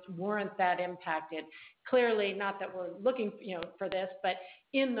markets weren't that impacted. Clearly, not that we're looking, for this, but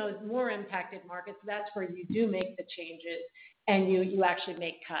in those more impacted markets, that's where you do make the changes and you actually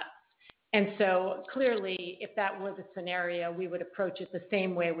make cuts. And so clearly, if that was a scenario, we would approach it the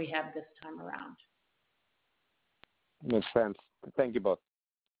same way we have this time around. Makes sense. Thank you both.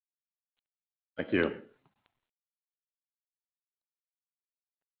 Thank you.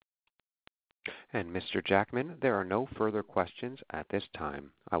 And Mr. Jackman, there are no further questions at this time.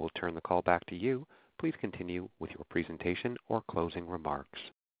 I will turn the call back to you. Please continue with your presentation or closing remarks.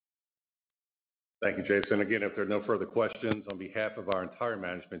 Thank you, Jason. Again, if there are no further questions, on behalf of our entire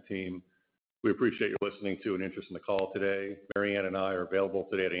management team, we appreciate you listening to and interest in the call today. Mary Ann and I are available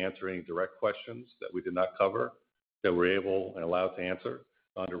today to answer any direct questions that we did not cover that we're able and allowed to answer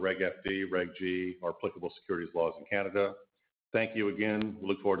under Reg FD, Reg G, or applicable securities laws in Canada. Thank you again. We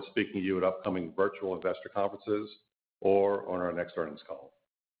look forward to speaking to you at upcoming virtual investor conferences or on our next earnings call.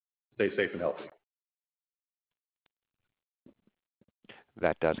 Stay safe and healthy.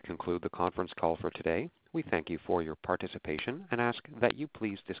 That does conclude the conference call for today. We thank you for your participation and ask that you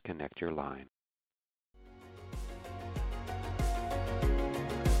please disconnect your line.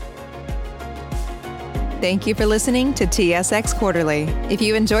 Thank you for listening to TSX Quarterly. If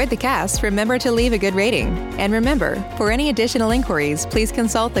you enjoyed the cast, remember to leave a good rating. And remember, for any additional inquiries, please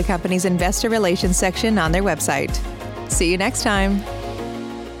consult the company's investor relations section on their website. See you next time.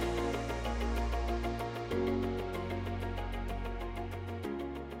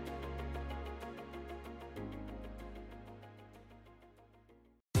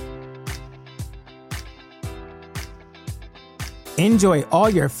 Enjoy all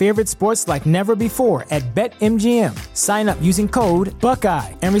your favorite sports like never before at BetMGM. Sign up using code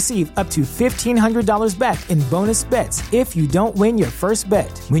Buckeye and receive up to $1,500 back in bonus bets if you don't win your first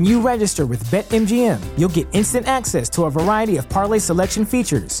bet. When you register with BetMGM, you'll get instant access to a variety of parlay selection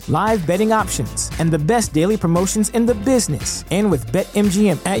features, live betting options, and the best daily promotions in the business. And with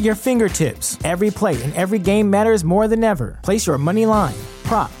BetMGM at your fingertips, every play and every game matters more than ever. Place your money line,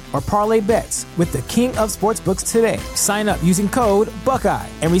 prop, or parlay bets with the king of sportsbooks today. Sign up using code Buckeye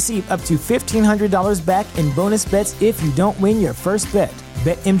and receive up to $1,500 back in bonus bets if you don't win your first bet.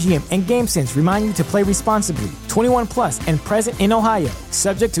 BetMGM and GameSense remind you to play responsibly. 21 plus and present in Ohio,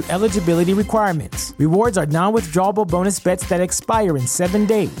 subject to eligibility requirements. Rewards are non-withdrawable bonus bets that expire in 7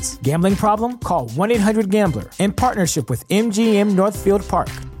 days. Gambling problem? Call 1-800-GAMBLER in partnership with MGM Northfield Park.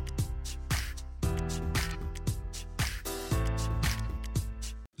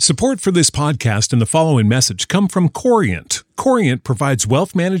 Support for this podcast and the following message come from Corient. Corient provides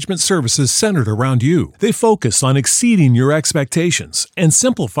wealth management services centered around you. They focus on exceeding your expectations and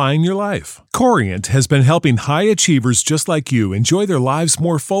simplifying your life. Corient has been helping high achievers just like you enjoy their lives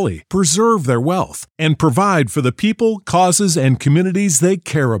more fully, preserve their wealth, and provide for the people, causes, and communities they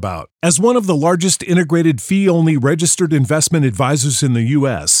care about. As one of the largest integrated fee-only registered investment advisors in the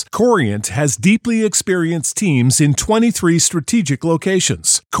U.S., Corient has deeply experienced teams in 23 strategic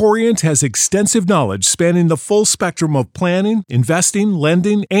locations. Corient has extensive knowledge spanning the full spectrum of planning, investing,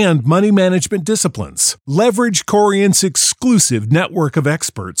 lending, and money management disciplines. Leverage Corient's exclusive network of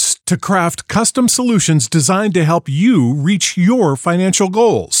experts to craft custom solutions designed to help you reach your financial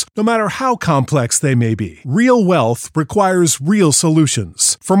goals, no matter how complex they may be. Real wealth requires real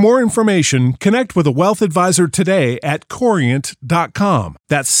solutions. For more information, connect with a wealth advisor today at Corient.com.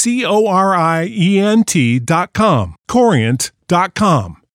 That's Corient.com. Corient.com.